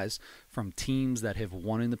of guys from teams that have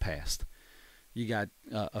won in the past. You got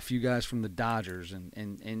a few guys from the Dodgers,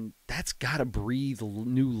 and that's got to breathe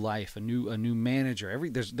new life, a new manager.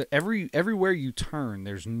 Everywhere you turn,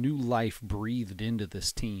 there's new life breathed into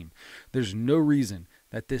this team. There's no reason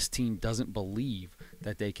that this team doesn't believe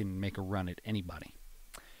that they can make a run at anybody.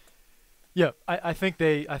 Yeah, I think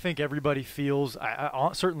everybody feels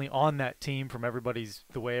certainly on that team from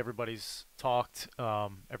the way everybody's talked.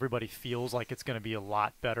 Everybody feels like it's going to be a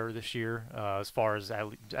lot better this year as far as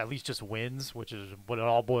at least just wins, which is what it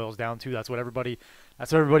all boils down to. That's what everybody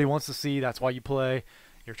wants to see. That's why you play.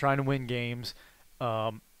 You're trying to win games.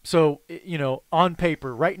 So on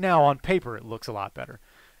paper, right now on paper, it looks a lot better.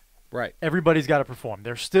 Right. Everybody's got to perform.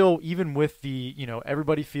 They're still, even with the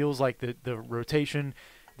everybody feels like the rotation.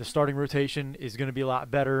 The starting rotation is going to be a lot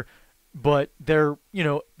better, but there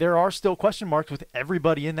are still question marks with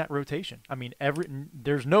everybody in that rotation. I mean,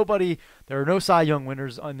 there are no Cy Young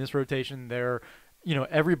winners on this rotation.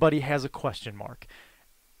 Everybody has a question mark.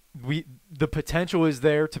 The potential is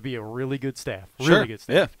there to be a really good staff. Really good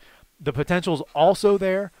staff. Yeah. The potential is also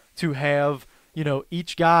there to have,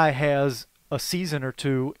 each guy has a season or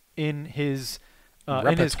two in his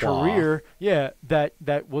career,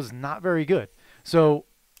 that was not very good. So,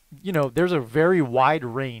 there's a very wide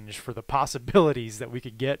range for the possibilities that we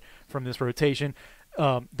could get from this rotation.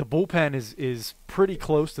 The bullpen is pretty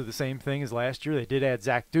close to the same thing as last year. They did add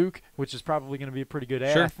Zach Duke, which is probably going to be a pretty good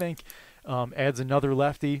add, sure. I think. Adds another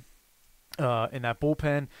lefty in that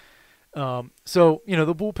bullpen. So,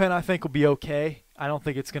 the bullpen I think will be okay. I don't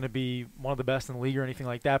think it's going to be one of the best in the league or anything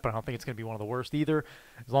like that, but I don't think it's going to be one of the worst either.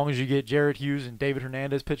 As long as you get Jared Hughes and David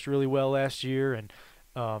Hernandez pitched really well last year, and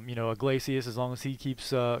Iglesias, as long as he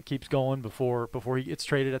keeps going before he gets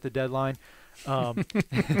traded at the deadline.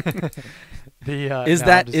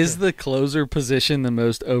 Is the closer position the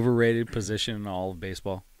most overrated position in all of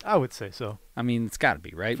baseball? I would say so. I mean, it's got to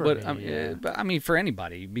be, right? For But me, I mean, for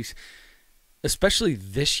anybody, especially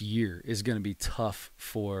this year is going to be tough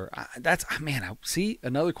for. See,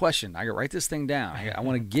 another question. I got to write this thing down. I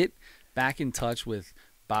want to get back in touch with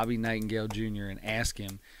Bobby Nightengale Jr. and ask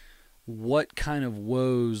him what kind of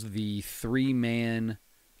woes the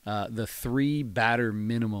 3-batter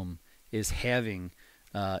minimum is having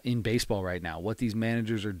in baseball right now. What these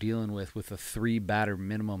managers are dealing with a 3-batter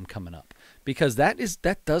minimum coming up, because that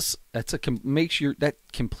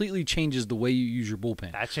completely changes the way you use your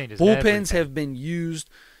bullpen. That changes. Bullpens everything. have been used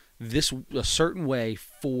a certain way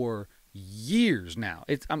for years now.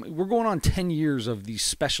 We're going on 10 years of these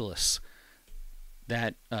specialists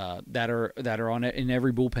that are on it in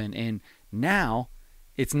every bullpen, and now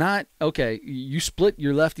it's not okay. You split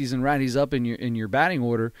your lefties and righties up in your batting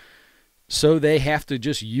order, so they have to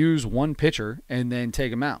just use one pitcher and then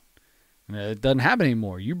take them out. It doesn't happen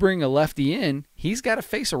anymore. You bring a lefty in, he's got to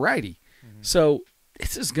face a righty. Mm-hmm. So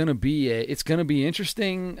this is going to be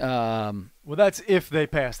interesting. Well, that's if they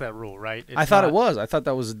pass that rule, right? I thought it was. I thought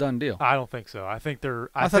that was a done deal. I don't think so. I thought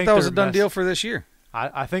that was a done deal for this year.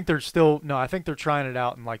 I think they're still I think they're trying it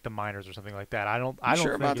out in like the minors or something like that. I don't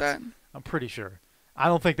sure think about that? I'm pretty sure. I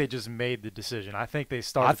don't think they just made the decision. I think they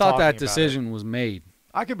started. I thought that talking decision about it. Was made.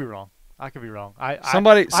 I could be wrong.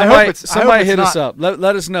 Somebody hit us up.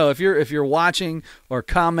 Let us know if you're watching or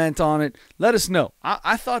comment on it. Let us know.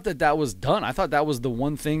 I thought that was done. I thought that was the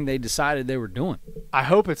one thing they decided they were doing. I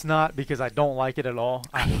hope it's not, because I don't like it at all.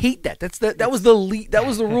 I hate that. That was the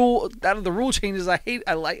rule. Out of the rule changes, I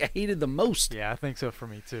hated the most. Yeah, I think so for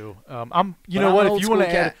me too. If you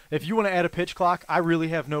want to add a pitch clock, I really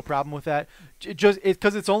have no problem with that. Because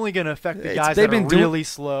it's only going to affect the guys that are really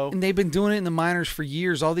slow. And they've been doing it in the minors for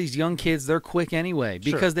years. All these young kids, they're quick anyway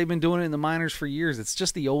because they've been doing it in the minors for years. It's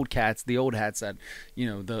just the old cats, the old hats that,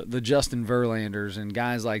 the Justin Verlanders and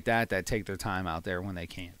guys like that take their time out there when they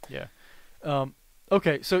can. Yeah.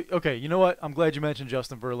 Okay, you know what? I'm glad you mentioned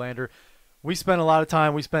Justin Verlander. We spent a lot of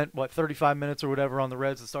time. We spent, 35 minutes or whatever on the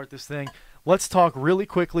Reds to start this thing. let's talk really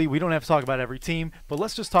quickly. We don't have to talk about every team, but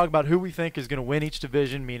let's just talk about who we think is going to win each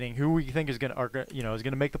division, meaning who we think is going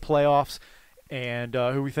to make the playoffs, and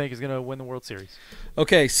who we think is going to win the World Series.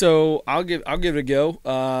 Okay, so I'll give it a go.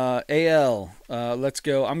 AL, let's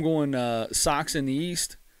go. I'm going Sox in the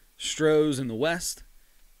East, Stros in the West,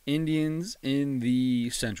 Indians in the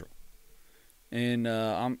Central, and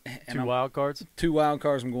Two wild cards. 2 wild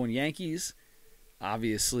cards. I'm going Yankees.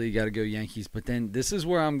 Obviously, got to go Yankees. But then this is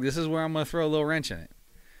where I'm going to throw a little wrench in it.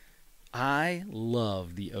 I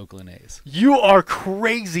love the Oakland A's. You are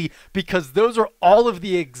crazy because those are all of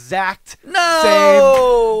the exact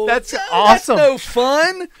same. That's awesome. That's no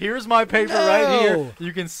fun. Here's my paper right here.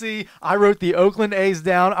 You can see I wrote the Oakland A's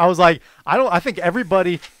down. I was like, I think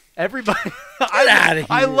everybody. Get out of here.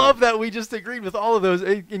 I love that we just agreed with all of those,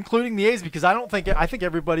 including the A's, because I think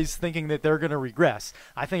everybody's thinking that they're going to regress.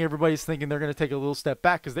 I think everybody's thinking they're going to take a little step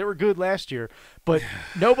back because they were good last year, but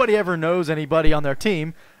nobody ever knows anybody on their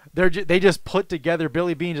team. They just put together.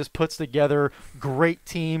 Billy Beane just puts together great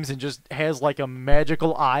teams and just has like a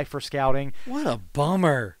magical eye for scouting. What a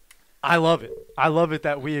bummer. I love it. I love it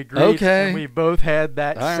that we agreed. Okay. And we both had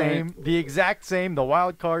that right. the exact same, the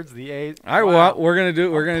wild cards, the A's. All right, wow. well, we're going to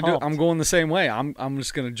do it. I'm going the same way. I'm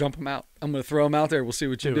just going to jump them out. I'm going to throw them out there. We'll see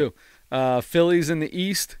what you do. Phillies in the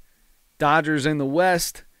East, Dodgers in the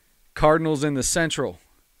West, Cardinals in the Central,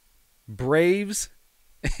 Braves,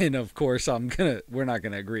 and of course we're not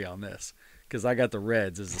going to agree on this because I got the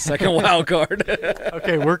Reds as the second wild card.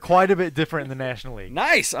 Okay, we're quite a bit different in the National League.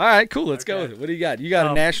 Nice. All right, cool. Let's go with it. What do you got? You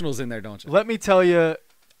got a Nationals in there, don't you? Let me tell you,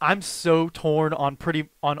 I'm so torn on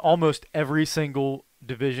almost every single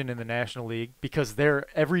division in the National League because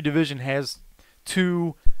every division has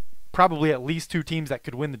probably at least 2 teams that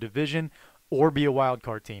could win the division or be a wild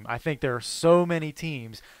card team. I think there are so many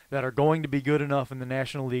teams that are going to be good enough in the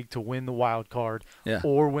National League to win the wild card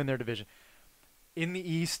or win their division. In the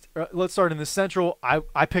East, let's start in the Central.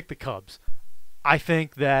 I picked the Cubs. I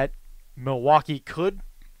think that Milwaukee could.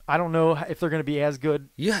 I don't know if they're going to be as good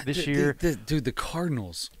this year. Dude, the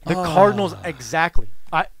Cardinals. The Cardinals, exactly.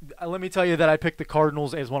 Let me tell you that I picked the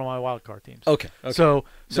Cardinals as one of my wild card teams. Okay. So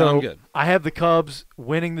I'm good. I have the Cubs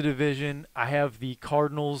winning the division. I have the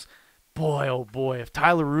Cardinals. Boy, oh boy, if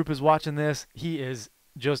Tyler Roop is watching this, he is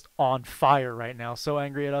just on fire right now. So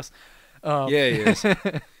angry at us. Yeah, he is.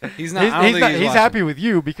 He's not. He's happy with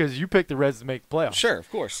you because you picked the Reds to make the playoffs. Sure,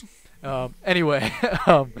 of course. Anyway,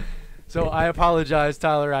 so I apologize,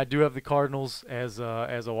 Tyler. I do have the Cardinals as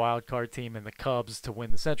a wild card team and the Cubs to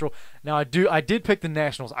win the Central. Now I did pick the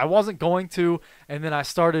Nationals. I wasn't going to, and then I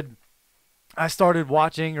started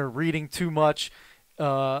watching or reading too much,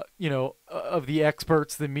 of the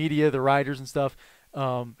experts, the media, the writers and stuff,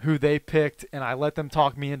 who they picked, and I let them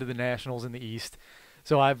talk me into the Nationals in the East.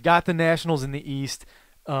 So I've got the Nationals in the East.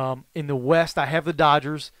 In the West, I have the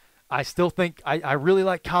Dodgers. I still think I really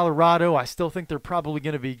like Colorado. I still think they're probably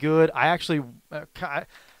going to be good. I'm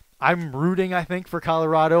rooting, I think, for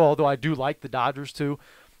Colorado, although I do like the Dodgers too.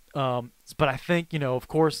 But I think, of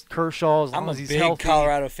course, Kershaw, as long as he's healthy. I'm a big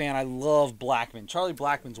Colorado fan. I love Blackmon. Charlie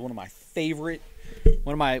Blackmon's one of my favorite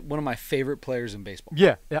players in baseball.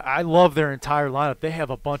 Yeah, I love their entire lineup. They have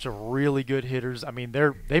a bunch of really good hitters. I mean,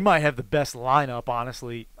 they might have the best lineup,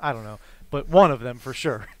 honestly. I don't know, but one of them for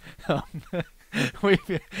sure. we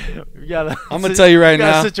got I'm gonna tell you right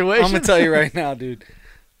now. I'm situation. gonna tell you right now, dude.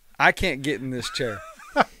 I can't get in this chair.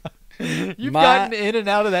 You've gotten in and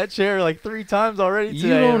out of that chair like 3 times already today.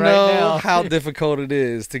 You don't right know now. how difficult it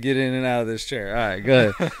is to get in and out of this chair. All right, go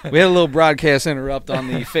ahead. We had a little broadcast interrupt on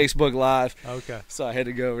the Facebook Live. Okay. So I had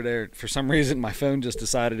to go over there. For some reason, my phone just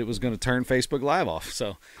decided it was going to turn Facebook Live off.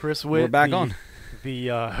 So Chris Witt, we're back on. The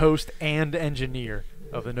host and engineer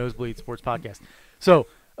of the Nosebleed Sports Podcast. So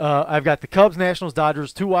I've got the Cubs, Nationals,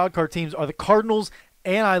 Dodgers. 2 wildcard teams are the Cardinals.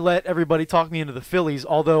 And I let everybody talk me into the Phillies,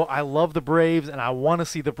 although I love the Braves, and I want to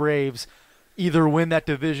see the Braves either win that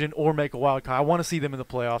division or make a wild card. I want to see them in the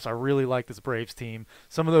playoffs. I really like this Braves team.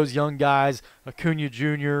 Some of those young guys, Acuna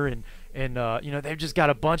Jr. and they've just got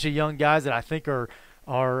a bunch of young guys that I think are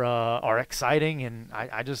exciting, and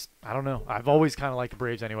I don't know. I've always kind of liked the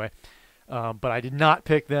Braves anyway, but I did not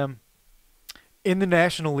pick them in the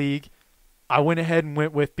National League. I went ahead and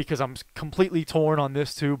went with, because I'm completely torn on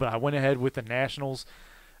this too, but I went ahead with the Nationals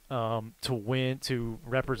to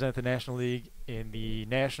represent the National League in the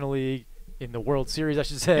National League, in the World Series, I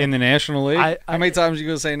should say. In the National League? How many times are you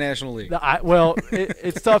going to say National League?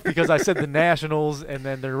 It's tough because I said the Nationals, and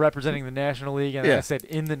then they're representing the National League, and then I said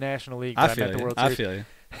in the National League, but I meant the World Series. I feel you.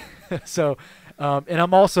 So, and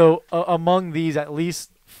I'm also among these at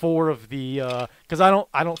least 4 of the because I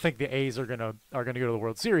don't think the A's are gonna go to the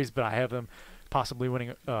World Series, but I have them possibly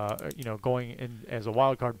winning, going in as a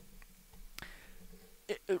wild card.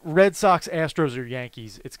 Red Sox, Astros, or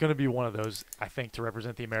Yankees, it's going to be one of those, I think, to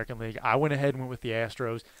represent the American League. I went ahead and went with the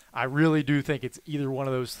Astros. I really do think it's either one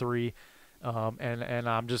of those three. And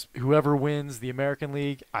I'm just, whoever wins the American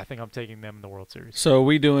League, I think I'm taking them in the World Series. So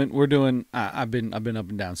we're doing I've been up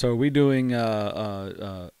and down. So are we doing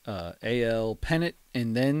AL pennant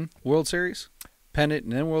and then World Series? Pennant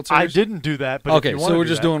and then World Series? I didn't do that, but okay, if you so we're do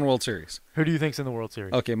just that, doing World Series. Who do you think's in the World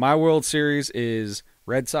Series? Okay, my World Series is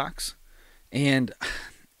Red Sox. And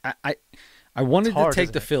I wanted to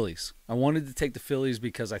take the Phillies. I wanted to take the Phillies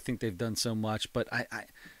because I think they've done so much, but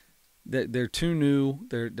they're too new.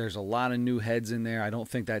 There's a lot of new heads in there. I don't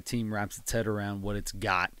think that team wraps its head around what it's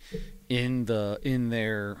got in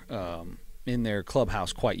their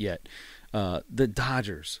clubhouse quite yet. The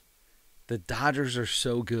Dodgers are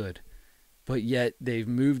so good, but yet they've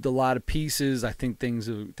moved a lot of pieces. I think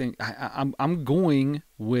I'm going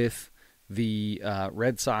with the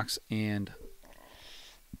Red Sox, and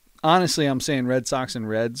honestly, I'm saying Red Sox and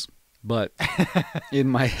Reds, but in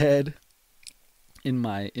my head,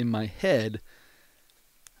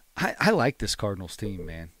 I like this Cardinals team,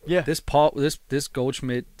 man. Yeah. This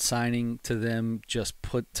Goldschmidt signing to them just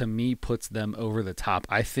puts them over the top.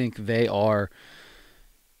 I think they are.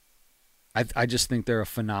 I just think they're a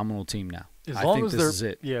phenomenal team now. I think this is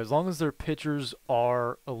it. Yeah, as long as their pitchers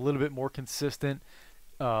are a little bit more consistent,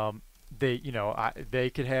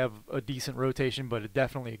 they could have a decent rotation, but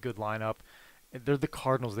definitely a good lineup. They're the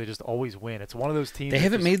Cardinals. They just always win. It's one of those teams. They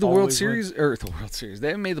haven't made the World Series or the World Series. They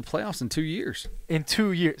haven't made the playoffs in 2 years. In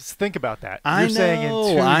 2 years, think about that. You're saying in 2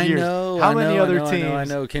 years. How many other teams? I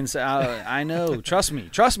know. I know. Trust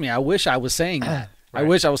me. I wish I was saying that. Right. I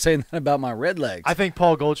wish I was saying that about my Red Legs. I think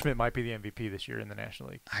Paul Goldschmidt might be the MVP this year in the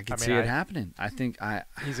National League. I can see it happening. I think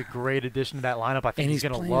he's a great addition to that lineup. I think he's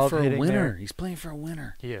going to love hitting there. He's playing for a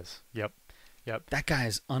winner. He is. Yep. That guy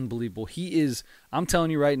is unbelievable. He is. I'm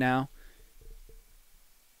telling you right now.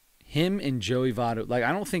 Him and Joey Votto. Like,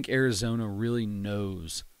 I don't think Arizona really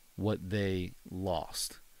knows what they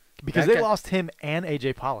lost because they lost him and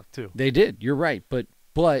AJ Pollock too. They did. You're right, but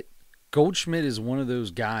Goldschmidt is one of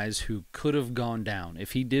those guys who could have gone down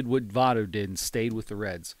if he did what Votto did and stayed with the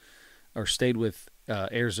Reds or stayed with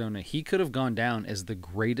Arizona. He could have gone down as the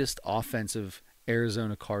greatest offensive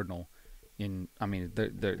Arizona Cardinal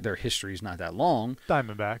their history is not that long.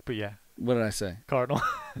 Diamondback, but yeah. What did I say? Cardinal.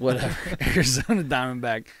 Whatever. Arizona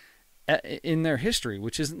Diamondback in their history,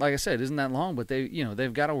 which isn't, like I said, isn't that long, but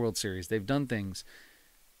they've got a World Series. They've done things.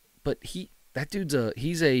 But he's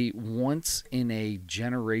a once in a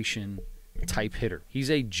generation type hitter.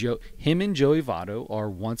 Him and Joey Votto are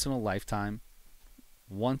once in a lifetime,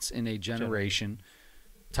 once in a generation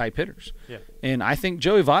type hitters. Yeah. And I think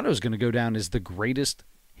Joey Votto is going to go down as the greatest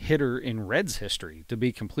hitter in Reds history, to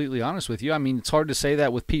be completely honest with you. I mean, it's hard to say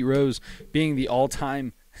that with Pete Rose being the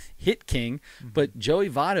all-time hit king, but Joey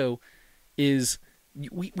Votto is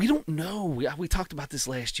we don't know. We talked about this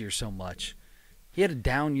last year so much. He had a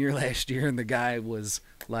down year last year, and the guy was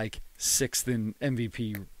like 6th in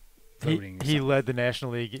MVP voting. He led the National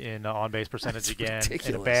League in on-base percentage That's again ridiculous.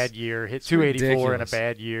 in a bad year. Hit 284 in a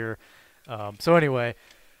bad year. So anyway,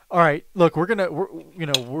 all right. Look, we're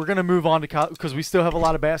gonna move on to college because we still have a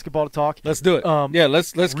lot of basketball to talk. Let's do it.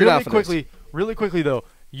 Let's get off of this. Really quickly though,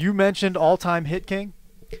 you mentioned all-time hit king.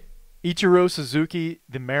 Ichiro Suzuki,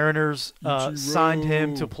 the Mariners signed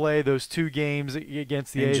him to play those 2 games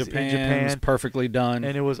against the A's in Japan. It was perfectly done.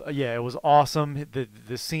 And it was awesome.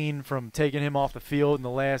 The scene from taking him off the field in the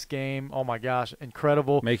last game, oh my gosh,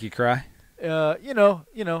 incredible. Make you cry?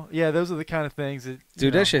 Yeah, those are the kind of things that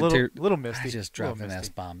that shit little misty. I just dropped an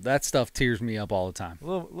S-bomb. That stuff tears me up all the time. A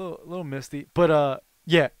little misty. But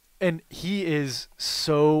yeah. And he is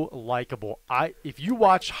so likable. If you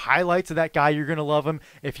watch highlights of that guy, you're gonna love him.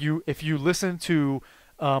 If you listen to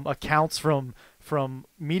accounts from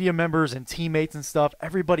media members and teammates and stuff,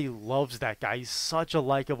 everybody loves that guy. He's such a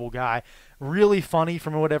likable guy. Really funny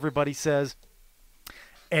from what everybody says.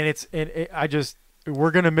 And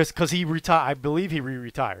we're gonna miss because he retired. I believe he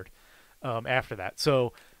retired after that.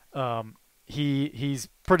 So he's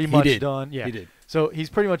pretty much done. Yeah, he did. So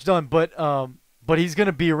he's pretty much done. But he's going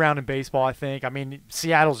to be around in baseball, I think. I mean,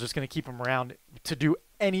 Seattle's just going to keep him around to do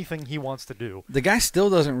anything he wants to do. The guy still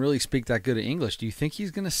doesn't really speak that good of English. Do you think he's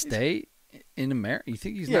going to stay in America? You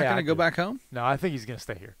think he's not going to go back home? No, I think he's going to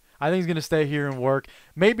stay here. I think he's going to stay here and work.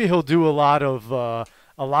 Maybe he'll do a lot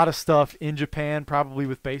of stuff in Japan, probably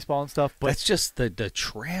with baseball and stuff. But that's just the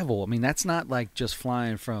travel. I mean, that's not like just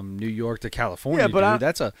flying from New York to California. Yeah, but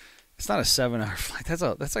It's not a 7-hour flight.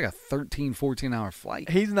 That's like a 13, 14-hour flight.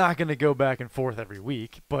 He's not going to go back and forth every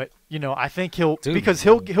week, but I think he'll Dude, because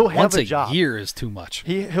he'll have once a job. A year is too much.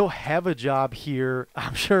 He'll have a job here.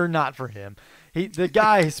 I'm sure not for him. The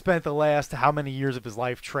guy has spent the last how many years of his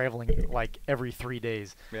life traveling like every 3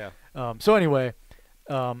 days. Yeah. So anyway,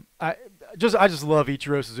 I just love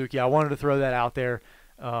Ichiro Suzuki. I wanted to throw that out there.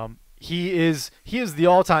 He is the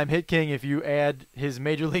all-time hit king if you add his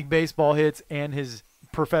Major League Baseball hits and his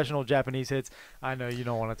professional Japanese hits. I know you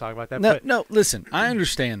don't want to talk about that. No, listen, I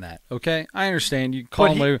understand that, okay? I understand. You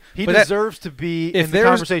call him he deserves to be in the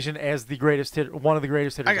conversation as the greatest hitter, one of the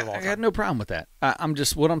greatest hitters of all time. I got no problem with that.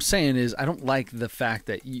 What I'm saying is I don't like the fact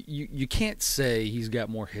that you can't say he's got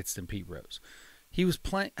more hits than Pete Rose. He was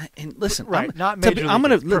playing, and listen, right? Not major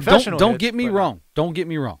league hits, don't get me wrong. Don't get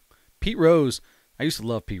me wrong. Pete Rose, I used to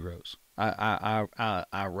love Pete Rose.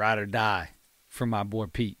 I ride or die for my boy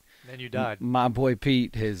Pete. Then you died. My boy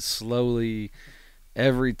Pete has slowly,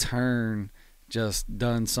 every turn, just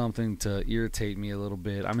done something to irritate me a little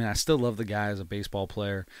bit. I mean, I still love the guy as a baseball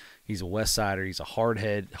player. He's a West Sider. He's a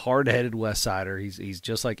hard-headed West Sider. He's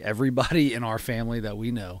just like everybody in our family that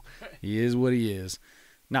we know. He is what he is.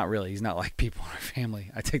 Not really. He's not like people in our family.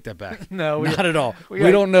 I take that back. No, not at all. We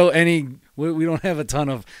don't know any. We don't have a ton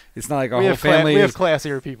of. It's not like our whole family. We have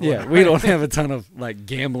classier people. Yeah, we don't have a ton of like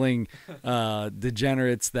gambling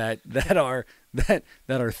degenerates that are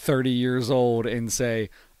 30 years old and say,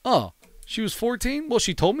 "Oh, she was 14. Well,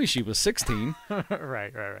 she told me she was 16."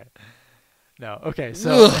 Right. No, okay,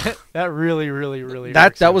 so that really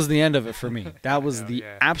that was the end of it for me. That was the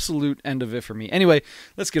absolute end of it for me. Anyway,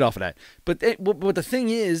 let's get off of that. But the thing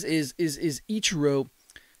is Ichiro,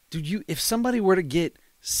 dude, if somebody were to get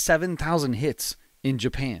 7,000 hits in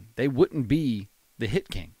Japan, they wouldn't be the hit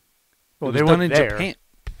king. Well, they weren't in there. Japan.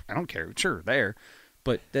 I don't care. Sure, there.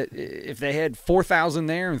 But if they had 4,000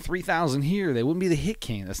 there and 3,000 here, they wouldn't be the hit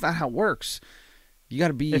king. That's not how it works. You got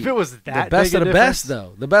to be if it was that the best big of the difference, best,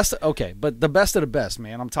 though. The best, okay, but the best of the best,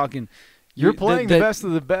 man. I'm talking. You're playing the best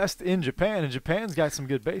of the best in Japan, and Japan's got some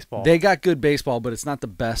good baseball. They got good baseball, but it's not the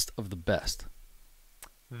best of the best.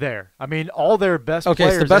 There, I mean, all their best. Okay,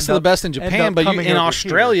 players it's the best of the best in Japan, but in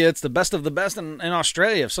Australia, here. it's the best of the best in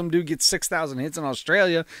Australia. If some dude gets 6,000 hits in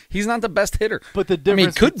Australia, he's not the best hitter. But the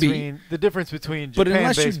difference be the difference between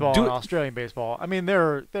Japan baseball and Australian baseball. I mean, there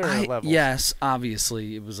are levels. Yes,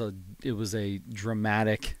 obviously, it was a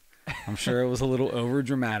dramatic. I'm sure it was a little over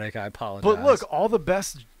dramatic. I apologize. But look, all the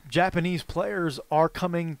best Japanese players are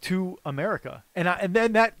coming to America, and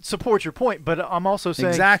then that supports your point. But I'm also saying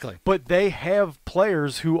exactly. But they have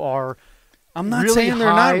players who are. I'm not really saying they're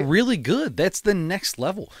high. not really good. That's the next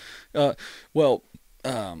level.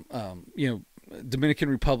 Dominican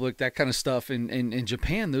Republic, that kind of stuff, in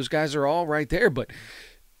Japan, those guys are all right there.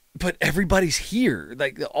 But everybody's here.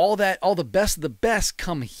 Like all the best of the best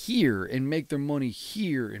come here and make their money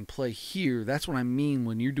here and play here. That's what I mean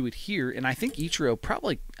when you do it here. And I think Ichiro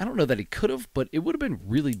probably, I don't know that he could have, but it would have been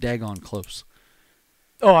really daggone close.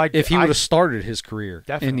 If he would have started his career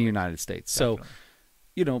in the United States. Definitely.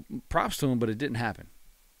 So, props to him, but it didn't happen.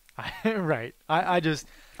 Right. I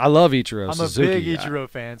love Ichiro Suzuki. I'm a big Ichiro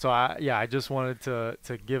fan, so I just wanted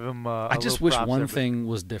to give him I just wish one thing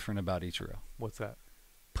was different about Ichiro. What's that?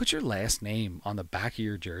 Put your last name on the back of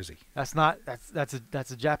your jersey. That's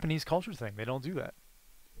a Japanese culture thing. They don't do that.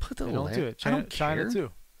 They don't do it. China, I don't care. China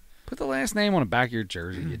too. Put the last name on the back of your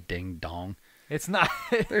jersey, you ding dong. It's not.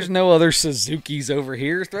 There's no other Suzukis over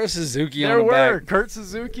here. Throw Suzuki on the back. There were Kurt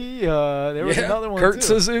Suzuki. There was another one Kurt too.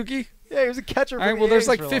 Suzuki. Yeah, he was a catcher. All right. Well, there's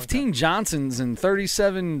like 15 Johnsons and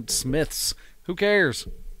 37 Smiths. Who cares?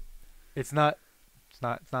 It's not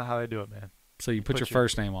how they do it, man. So you put your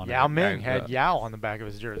first name on it. Yao Ming had Yao on the back of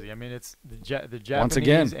his jersey. I mean, it's the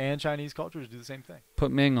Japanese and Chinese cultures do the same thing.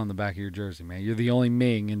 Put Ming on the back of your jersey, man. You're the only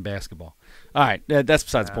Ming in basketball. All right, that's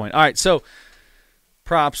besides the point. All right, so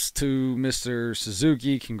props to Mr.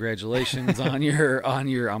 Suzuki. Congratulations on your.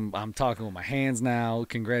 I'm talking with my hands now.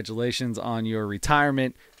 Congratulations on your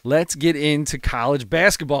retirement. Let's get into college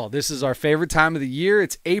basketball. This is our favorite time of the year.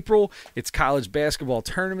 It's April. It's college basketball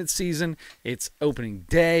tournament season. It's opening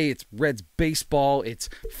day. It's Reds baseball. It's,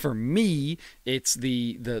 for me, it's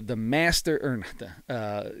the master or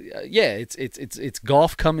it's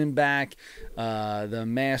golf coming back, the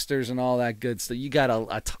Masters and all that good stuff. You got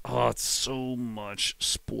it's so much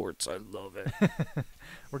sports. I love it.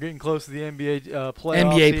 We're getting close to the NBA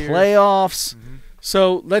playoffs. Mm-hmm.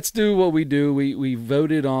 So let's do what we do. We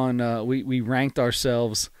voted on. We ranked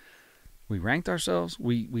ourselves. We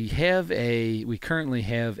currently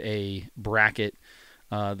have a bracket,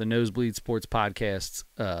 the Nosebleed Sports Podcast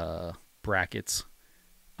brackets.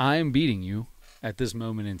 I am beating you at this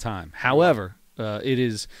moment in time. However, it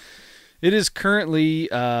is currently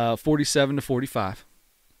 47-45.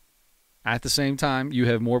 At the same time, you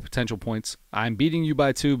have more potential points. I'm beating you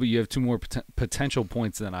by 2, but you have 2 more potential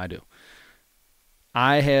points than I do.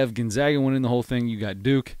 I have Gonzaga winning the whole thing. You got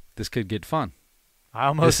Duke. This could get fun.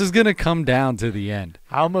 This is going to come down to the end.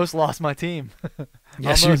 I almost lost my team.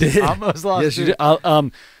 Yes, you did. Almost lost. Yes, you did.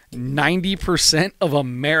 90% of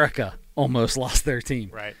America almost lost their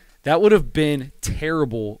team. Right. That would have been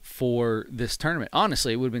terrible for this tournament.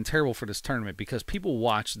 Honestly, it would have been terrible for this tournament because people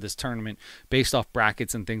watch this tournament based off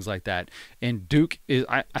brackets and things like that. And Duke is,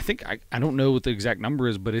 I think, I don't know what the exact number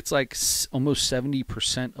is, but it's like almost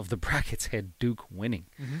 70% of the brackets had Duke winning.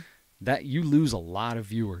 Mm-hmm. That you lose a lot of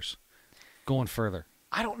viewers going further.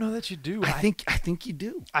 I don't know that you do. I think you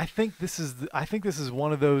do. I think this is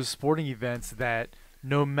one of those sporting events that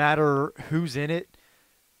no matter who's in it,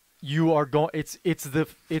 you are going. It's the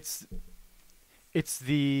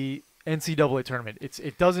NCAA tournament.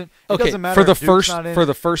 It doesn't matter for the if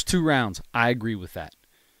the first 2 rounds. I agree with that.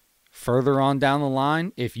 Further on down the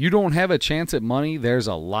line, if you don't have a chance at money, there's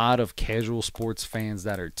a lot of casual sports fans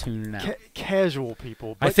that are tuning out. Casual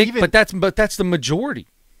people, but that's the majority.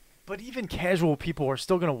 But even casual people are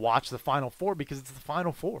still going to watch the Final Four because it's the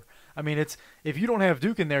Final Four. I mean, if you don't have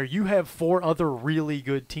Duke in there, you have 4 other really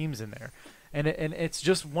good teams in there. And it's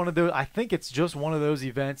just one of those. I think it's just one of those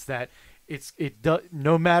events that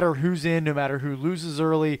no matter who's in, no matter who loses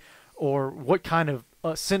early, or what kind of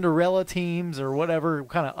Cinderella teams or whatever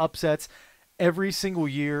kind of upsets, every single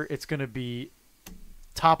year it's going to be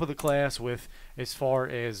top of the class with as far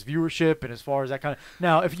as viewership and as far as that kind of.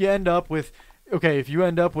 Now, if you end up with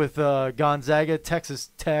Gonzaga, Texas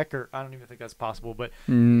Tech, or I don't even think that's possible, but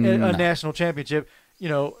a national championship,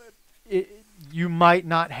 you might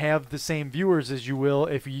not have the same viewers as you will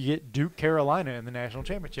if you get Duke Carolina in the national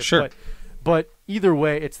championship. Sure. But either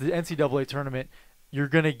way, it's the NCAA tournament. You're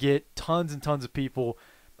going to get tons and tons of people.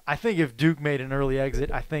 I think if Duke made an early exit,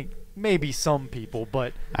 I think maybe some people,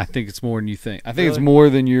 but I think it's more than you think. I think it's more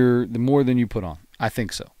than you put on. I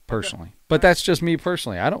think so, personally. Okay. But that's just me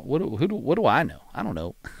personally. I don't. What do I know? I don't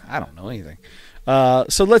know. I don't know anything.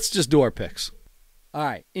 So let's just do our picks. All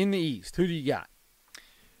right, in the East, who do you got?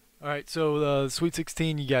 All right, so the Sweet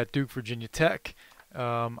 16, you got Duke, Virginia Tech.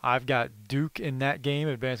 I've got Duke in that game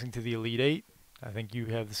advancing to the Elite Eight. I think you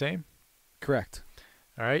have the same. Correct.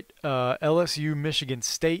 All right, LSU, Michigan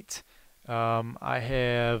State. I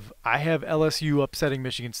have LSU upsetting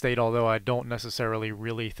Michigan State, although I don't necessarily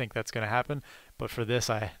really think that's going to happen. But for this,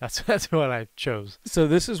 that's what I chose. So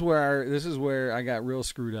this is where I got real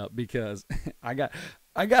screwed up because I got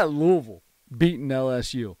Louisville beating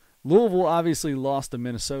LSU. Louisville obviously lost to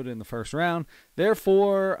Minnesota in the first round.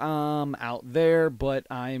 Therefore, I'm out there, but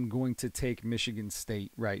I am going to take Michigan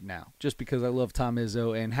State right now just because I love Tom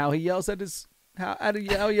Izzo and how he yells at his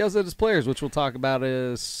players, which we'll talk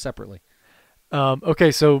about separately.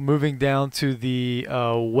 Okay, so moving down to the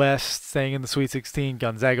West, staying in the Sweet 16,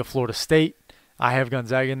 Gonzaga, Florida State. I have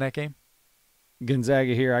Gonzaga in that game.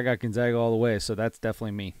 Gonzaga here. I got Gonzaga all the way, so that's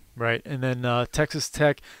definitely me. Right, and then Texas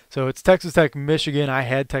Tech. So it's Texas Tech, Michigan. I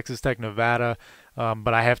had Texas Tech, Nevada,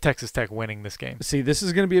 but I have Texas Tech winning this game. See, this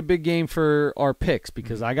is going to be a big game for our picks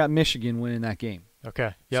because I got Michigan winning that game.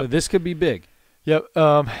 Okay. Yep. So this could be big. Yep.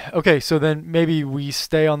 Okay, so then maybe we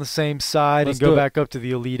stay on the same side and go back up to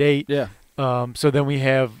the Elite Eight. Yeah. So then we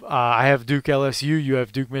have I have Duke LSU, you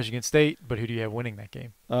have Duke Michigan State, but who do you have winning that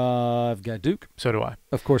game? I've got Duke. So do I.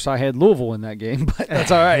 Of course, I had Louisville in that game, but that's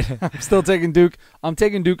all right. I'm still taking Duke. I'm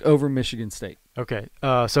taking Duke over Michigan State. Okay.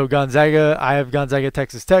 So Gonzaga, I have Gonzaga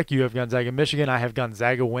Texas Tech, you have Gonzaga Michigan. I have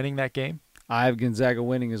Gonzaga winning that game. I have Gonzaga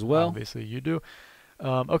winning as well. Obviously, you do.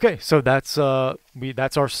 Okay, so that's our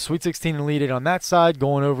Sweet 16 and Elite Eight on that side.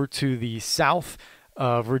 Going over to the South.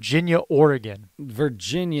 Virginia, Oregon.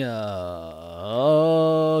 Virginia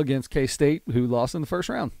against K-State, who lost in the first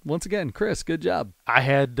round. Once again, Chris, good job. I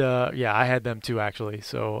had them too, actually.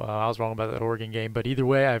 So I was wrong about that Oregon game. But either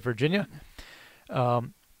way, I have Virginia.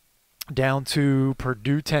 Down to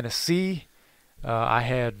Purdue, Tennessee. I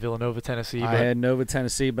had Villanova, Tennessee. I had Nova,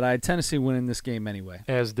 Tennessee, but I had Tennessee winning this game anyway.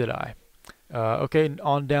 As did I. Okay,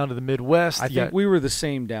 on down to the Midwest. I think we were the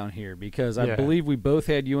same down here because I believe we both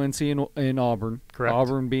had UNC in Auburn. Correct.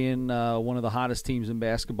 Auburn being one of the hottest teams in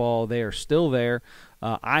basketball. They are still there.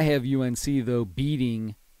 I have UNC, though,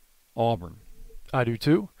 beating Auburn. I do,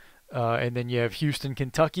 too. And then you have Houston,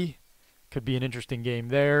 Kentucky. Could be an interesting game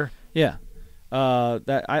there. Yeah.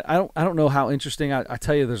 That I don't know how interesting. I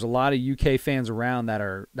tell you, there's a lot of UK fans around that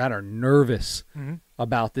are nervous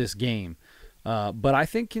about this game. But I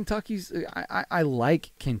think Kentucky's. I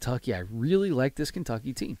like Kentucky. I really like this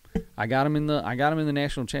Kentucky team. I got them in the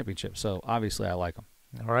national championship. So obviously I like them.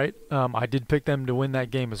 All right. I did pick them to win that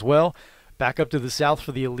game as well. Back up to the South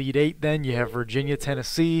for the Elite Eight. Then you have Virginia,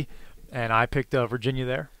 Tennessee, and I picked Virginia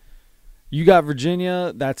there. You got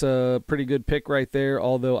Virginia. That's a pretty good pick right there.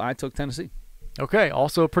 Although I took Tennessee. Okay,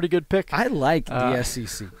 also a pretty good pick. I like the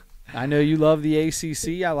SEC. I know you love the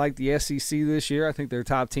ACC. I like the SEC this year. I think their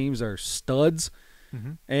top teams are studs.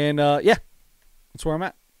 Mm-hmm. And, yeah, that's where I'm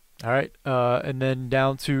at. All right, and then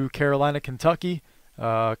down to Carolina, Kentucky,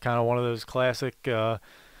 kind of one of those classic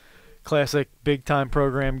big-time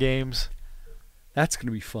program games. That's going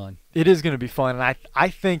to be fun. It is going to be fun, and I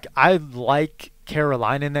think I like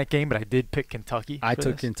Carolina in that game, but I did pick Kentucky. I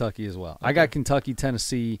took Kentucky as well. Okay. I got Kentucky,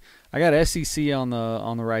 Tennessee. I got SEC on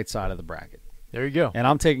the right side of the bracket. There you go. And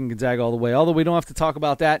I'm taking Gonzaga all the way. Although we don't have to talk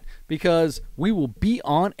about that because we will be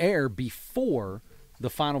on air before the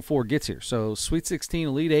Final Four gets here. So Sweet 16,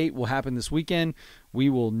 Elite 8 will happen this weekend. We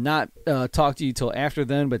will not talk to you till after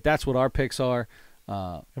then, but that's what our picks are.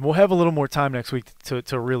 And we'll have a little more time next week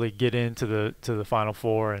to really get into the Final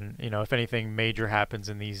Four, and if anything major happens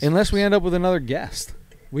in these. Unless we end up with another guest,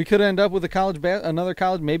 we could end up with another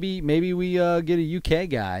college. Maybe we get a UK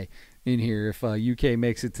guy in here if UK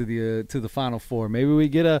makes it to the Final Four. Maybe we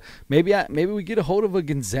get a hold of a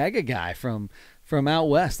Gonzaga guy from out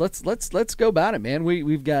west. Let's go about it, man.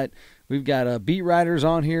 We've got beat writers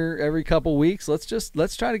on here every couple weeks.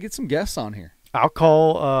 Let's try to get some guests on here. I'll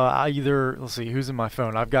call let's see, who's in my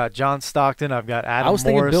phone. I've got John Stockton. I've got Adam Morrison.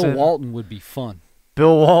 I was thinking Bill Walton would be fun.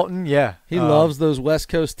 Bill Walton, yeah. He loves those West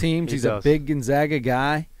Coast teams. He's does. a big Gonzaga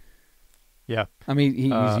guy. Yeah. I mean,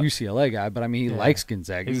 he's a UCLA guy, but I mean, he likes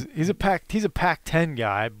Gonzaga. He's a Pac-10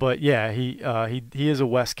 guy, but yeah, he is a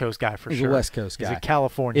West Coast guy for sure. He's a West Coast guy. He's a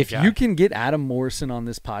California guy. If you can get Adam Morrison on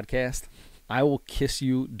this podcast, I will kiss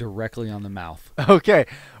you directly on the mouth. Okay.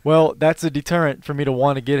 Well, that's a deterrent for me to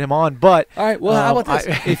want to get him on. But all right. Well, how about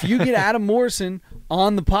this? If you get Adam Morrison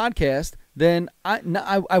on the podcast, then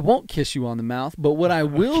I won't kiss you on the mouth. But what I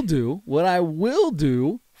will do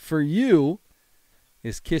for you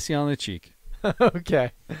is kiss you on the cheek.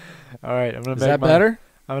 Okay. All right. Is that better?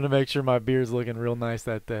 I'm gonna make sure my beard's looking real nice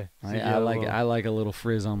that day. So I like it. I like a little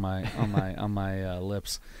frizz on my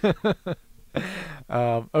lips.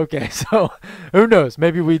 Okay, so who knows?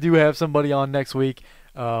 Maybe we do have somebody on next week.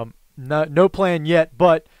 No plan yet,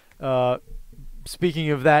 but speaking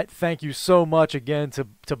of that, thank you so much again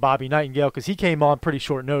to Bobby Nightengale, because he came on pretty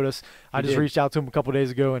short notice. I just reached out to him a couple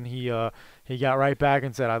days ago, and he got right back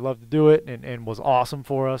and said I'd love to do it, and was awesome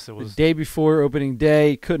for us. It was the day before opening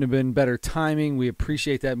day. Couldn't have been better timing. We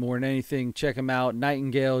appreciate that more than anything. Check him out,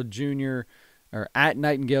 Nightengale Jr. or at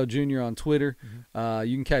Nightengale Jr. on Twitter. Mm-hmm.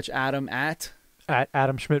 You can catch Adam at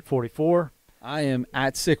Adam Schmidt 44. I am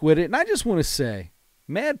at Sick With It, and I just want to say,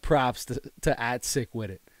 mad props to at Sick With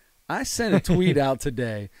It. I sent a tweet out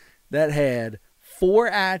today that had 4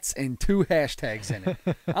 ats and 2 hashtags in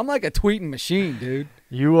it. I'm like a tweeting machine, dude.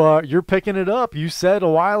 You're picking it up. You said a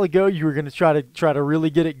while ago you were going to try to really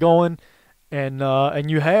get it going, and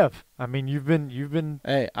you have. I mean, you've been.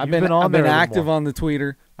 Hey, I've been active on the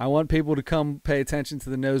Twitter. I want people to come pay attention to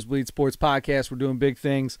the Nosebleed Sports Podcast. We're doing big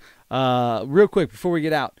things. Real quick before we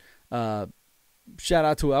get out, I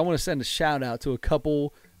want to send a shout out to a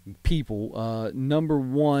couple people. Number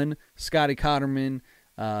one, Scotty Cotterman,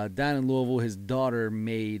 down in Louisville. His daughter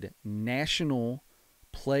made high school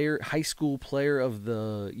player of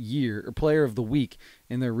the year, or player of the week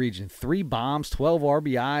in their region. 3 bombs, 12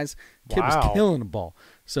 RBIs. Kid was killing the ball.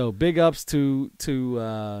 So big ups to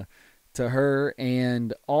her,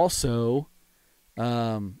 and also,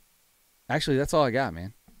 actually that's all I got,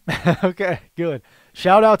 man. Okay, good.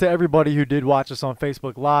 Shout out to everybody who did watch us on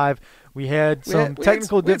Facebook Live. We had some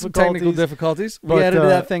technical difficulties. We edited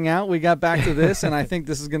that thing out. We got back to this, and I think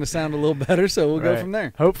this is going to sound a little better, so we'll go from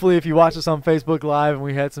there. Hopefully, if you watch us on Facebook Live and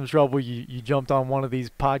we had some trouble, you jumped on one of these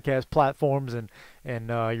podcast platforms and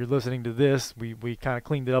you're listening to this. We kind of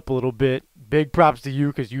cleaned it up a little bit. Big props to you,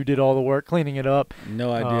 because you did all the work cleaning it up.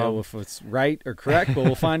 No idea if it's right or correct, but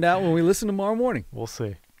we'll find out when we listen tomorrow morning. We'll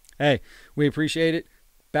see. Hey, we appreciate it.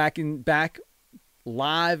 Back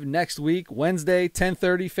live next week, Wednesday,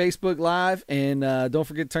 10:30, Facebook Live, and don't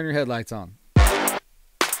forget to turn your headlights on.